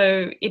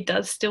so it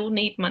does still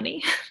need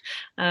money.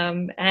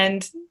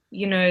 And,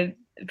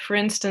 for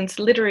instance,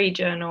 literary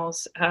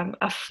journals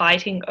are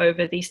fighting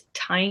over these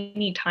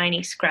tiny,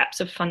 tiny scraps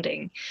of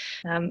funding.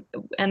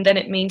 And then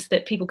it means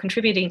that people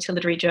contributing to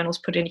literary journals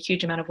put in a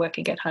huge amount of work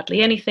and get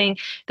hardly anything.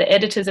 The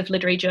editors of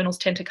literary journals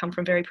tend to come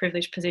from very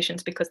privileged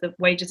positions because the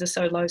wages are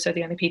so low. So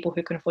the only people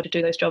who can afford to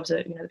do those jobs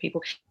are, the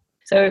people.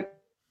 So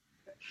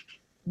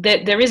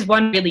there is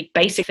one really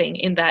basic thing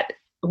in that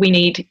we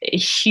need a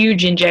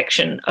huge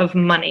injection of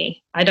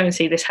money. I don't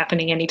see this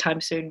happening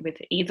anytime soon with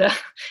either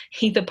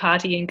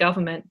party in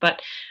government, but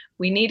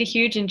we need a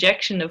huge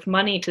injection of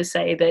money to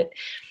say that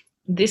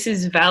this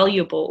is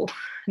valuable,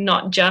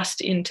 not just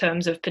in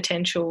terms of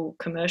potential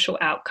commercial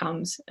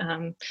outcomes.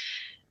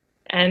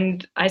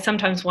 And I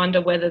sometimes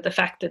wonder whether the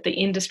fact that the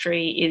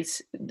industry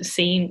is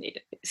seen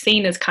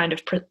as kind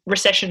of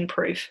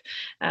recession-proof,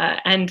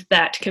 and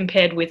that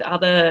compared with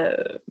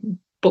other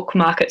book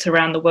markets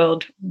around the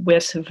world, we're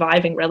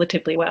surviving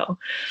relatively well.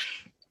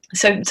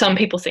 So some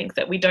people think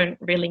that we don't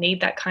really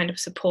need that kind of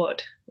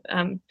support.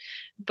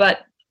 But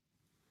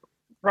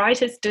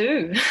writers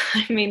do.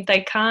 I mean,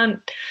 they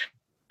can't.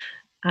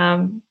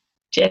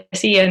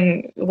 Jessie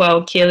and,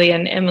 Keely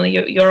and Emily,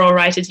 you're all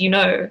writers,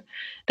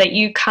 that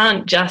you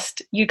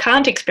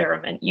can't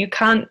experiment. You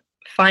can't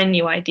find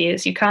new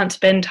ideas. You can't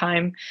spend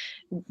time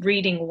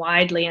reading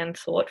widely and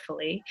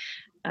thoughtfully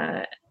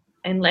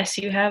unless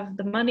you have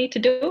the money to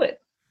do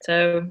it.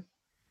 So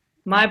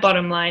my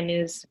bottom line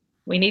is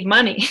we need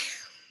money.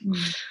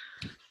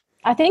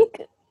 I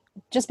think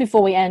just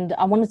before we end,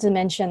 I wanted to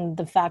mention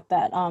the fact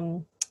that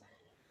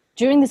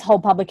during this whole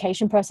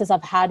publication process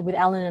I've had with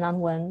Allen and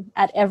Unwin,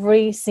 at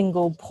every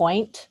single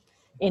point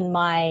in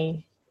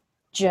my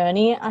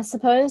journey, I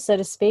suppose, so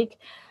to speak,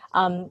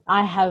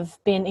 I have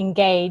been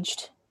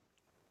engaged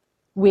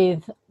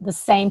with the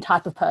same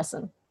type of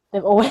person.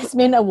 They've always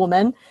been a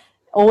woman,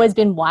 always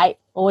been white,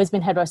 always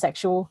been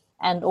heterosexual,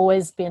 and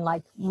always been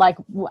like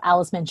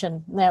Alice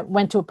mentioned,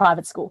 went to a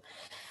private school.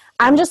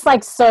 I'm just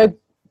like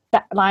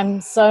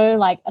I'm so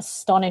like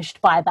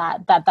astonished by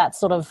that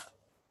sort of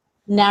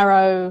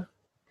narrow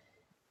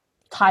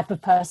type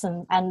of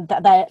person, and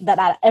that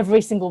at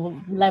every single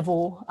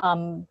level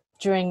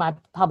during my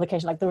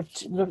publication, like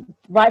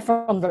right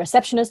from the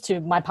receptionist to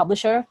my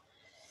publisher,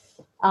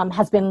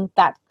 has been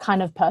that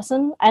kind of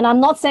person. And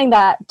I'm not saying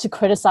that to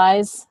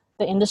criticize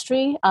the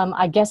industry.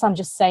 I guess I'm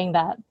just saying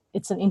that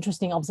it's an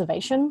interesting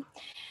observation.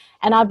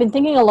 And I've been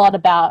thinking a lot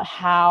about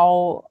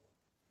how,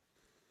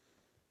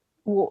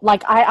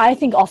 like, I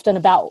think often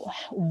about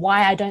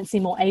why I don't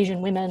see more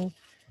Asian women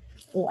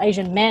or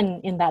Asian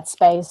men in that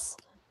space.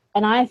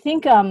 And I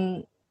think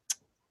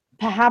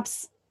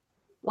perhaps,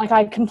 like,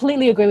 I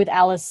completely agree with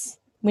Alice,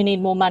 we need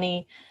more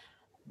money.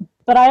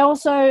 But I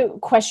also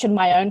question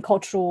my own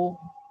cultural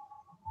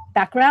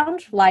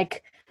background.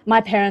 Like,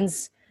 my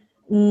parents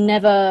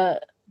never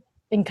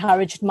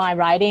encouraged my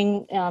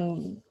writing.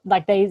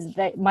 Like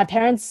my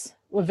parents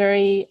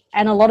were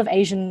and a lot of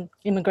Asian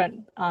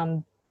immigrant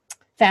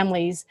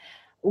families,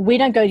 we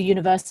don't go to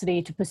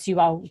university to pursue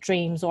our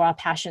dreams or our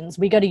passions.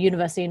 We go to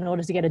university in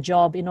order to get a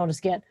job, in order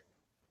to get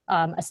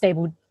a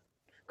stable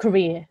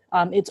career.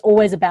 It's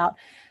always about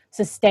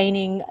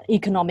sustaining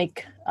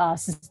economic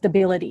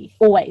stability,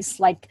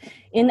 always. Like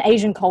in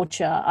Asian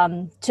culture,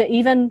 to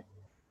even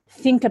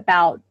think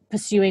about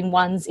pursuing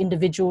one's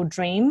individual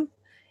dream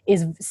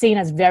is seen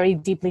as very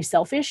deeply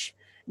selfish.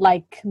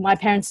 Like, my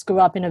parents grew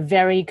up in a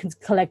very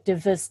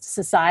collectivist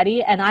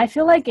society, and I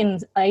feel like in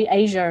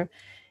Asia,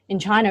 in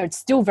China, it's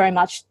still very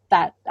much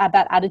that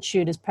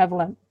attitude is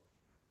prevalent.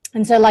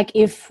 And so, like,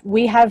 if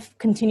we have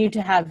continued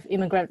to have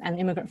immigrant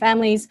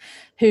families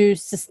who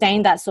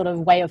sustain that sort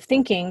of way of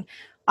thinking,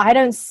 I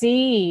don't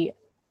see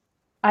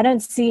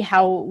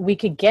how we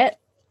could get,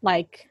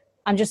 like,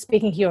 I'm just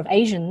speaking here of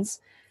Asians,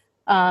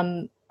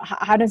 I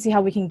don't see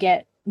how we can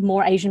get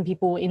more Asian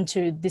people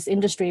into this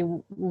industry,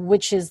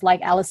 which is,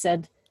 like Alice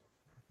said,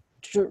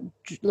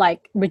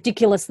 like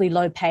ridiculously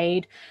low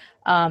paid,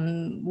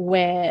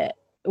 where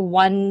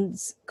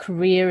one's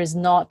career is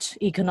not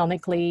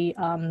economically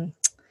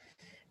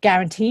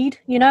guaranteed,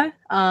 you know?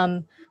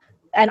 And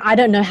I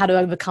don't know how to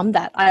overcome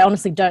that. I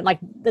honestly don't. Like,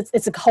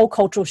 it's a whole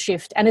cultural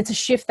shift, and it's a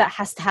shift that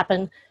has to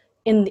happen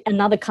in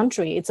another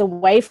country. It's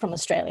away from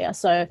Australia.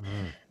 So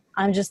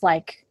I'm just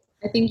like...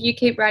 I think you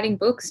keep writing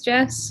books,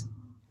 Jess.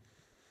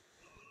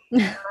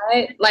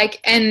 Right? Like,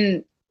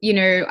 and, you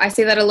know, I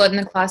see that a lot in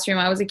the classroom.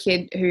 I was a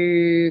kid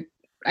who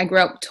I grew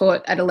up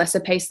taught at a lesser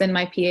pace than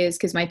my peers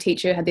because my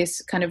teacher had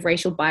this kind of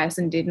racial bias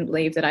and didn't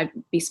believe that I'd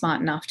be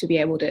smart enough to be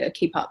able to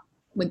keep up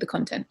with the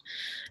content.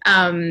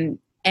 And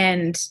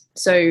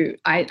so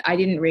I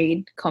didn't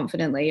read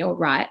confidently or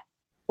write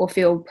or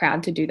feel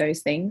proud to do those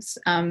things.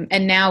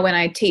 And now when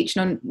I teach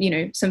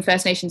some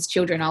First Nations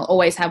children, I'll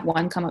always have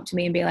one come up to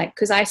me and be like,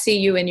 because I see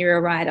you and you're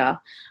a writer,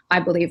 I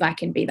believe I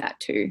can be that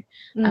too.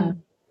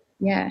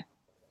 Yeah.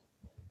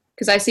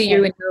 Because I see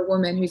you and you're a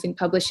woman who's in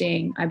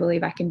publishing, I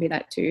believe I can be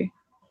that too.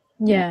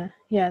 Yeah,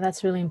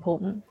 that's really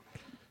important.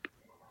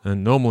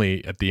 And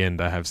normally at the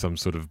end I have some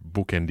sort of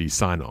bookendy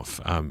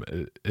sign-off,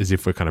 as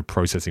if we're kind of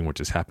processing what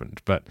just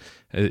happened. But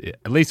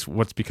at least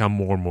what's become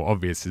more and more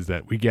obvious is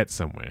that we get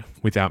somewhere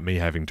without me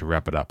having to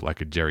wrap it up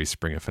like a Jerry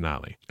Springer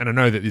finale. And I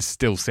know that this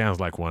still sounds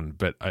like one,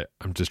 but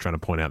I'm just trying to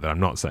point out that I'm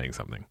not saying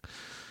something.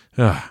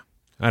 I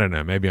don't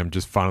know, maybe I'm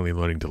just finally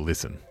learning to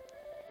listen.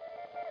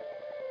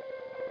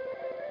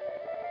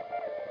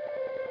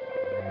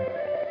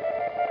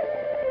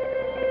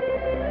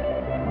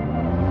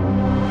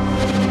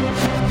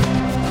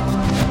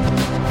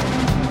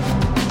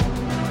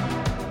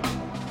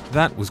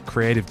 That was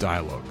Creative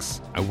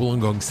Dialogues, a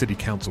Wollongong City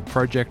Council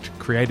project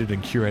created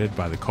and curated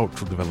by the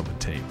Cultural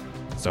Development team.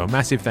 So a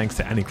massive thanks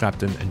to Annie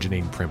Clapton and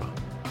Janine Primer.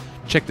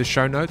 Check the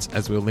show notes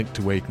as we'll link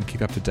to where you can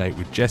keep up to date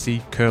with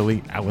Jessie,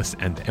 Curly, Alice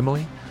and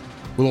Emily.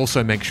 We'll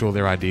also make sure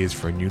their ideas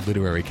for a new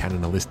literary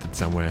canon are listed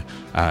somewhere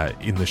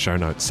in the show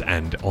notes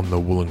and on the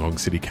Wollongong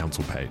City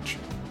Council page.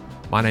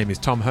 My name is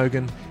Tom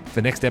Hogan.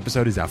 The next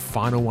episode is our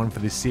final one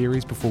for this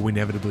series before we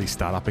inevitably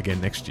start up again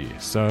next year,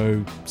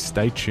 so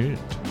stay tuned.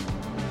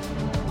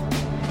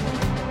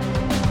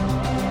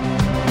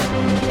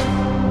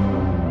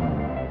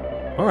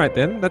 All right,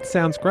 then. That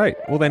sounds great.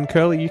 Well, then,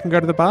 Curly, you can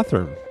go to the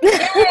bathroom.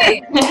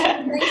 Thank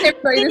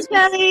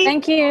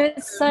you.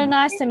 It's so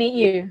nice to meet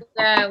you.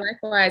 Yeah,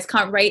 likewise.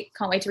 Can't wait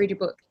to read your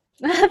book.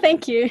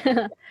 Thank you.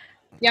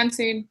 Young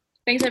soon.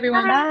 Thanks,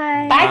 everyone.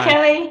 Bye. Bye,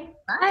 Kelly.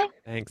 Bye.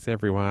 Thanks,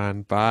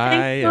 everyone.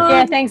 Bye. Dawn.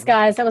 Yeah, thanks,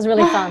 guys. That was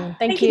really fun.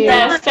 Thank you.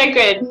 Yeah, so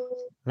good.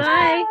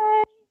 Bye.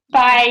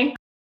 Bye.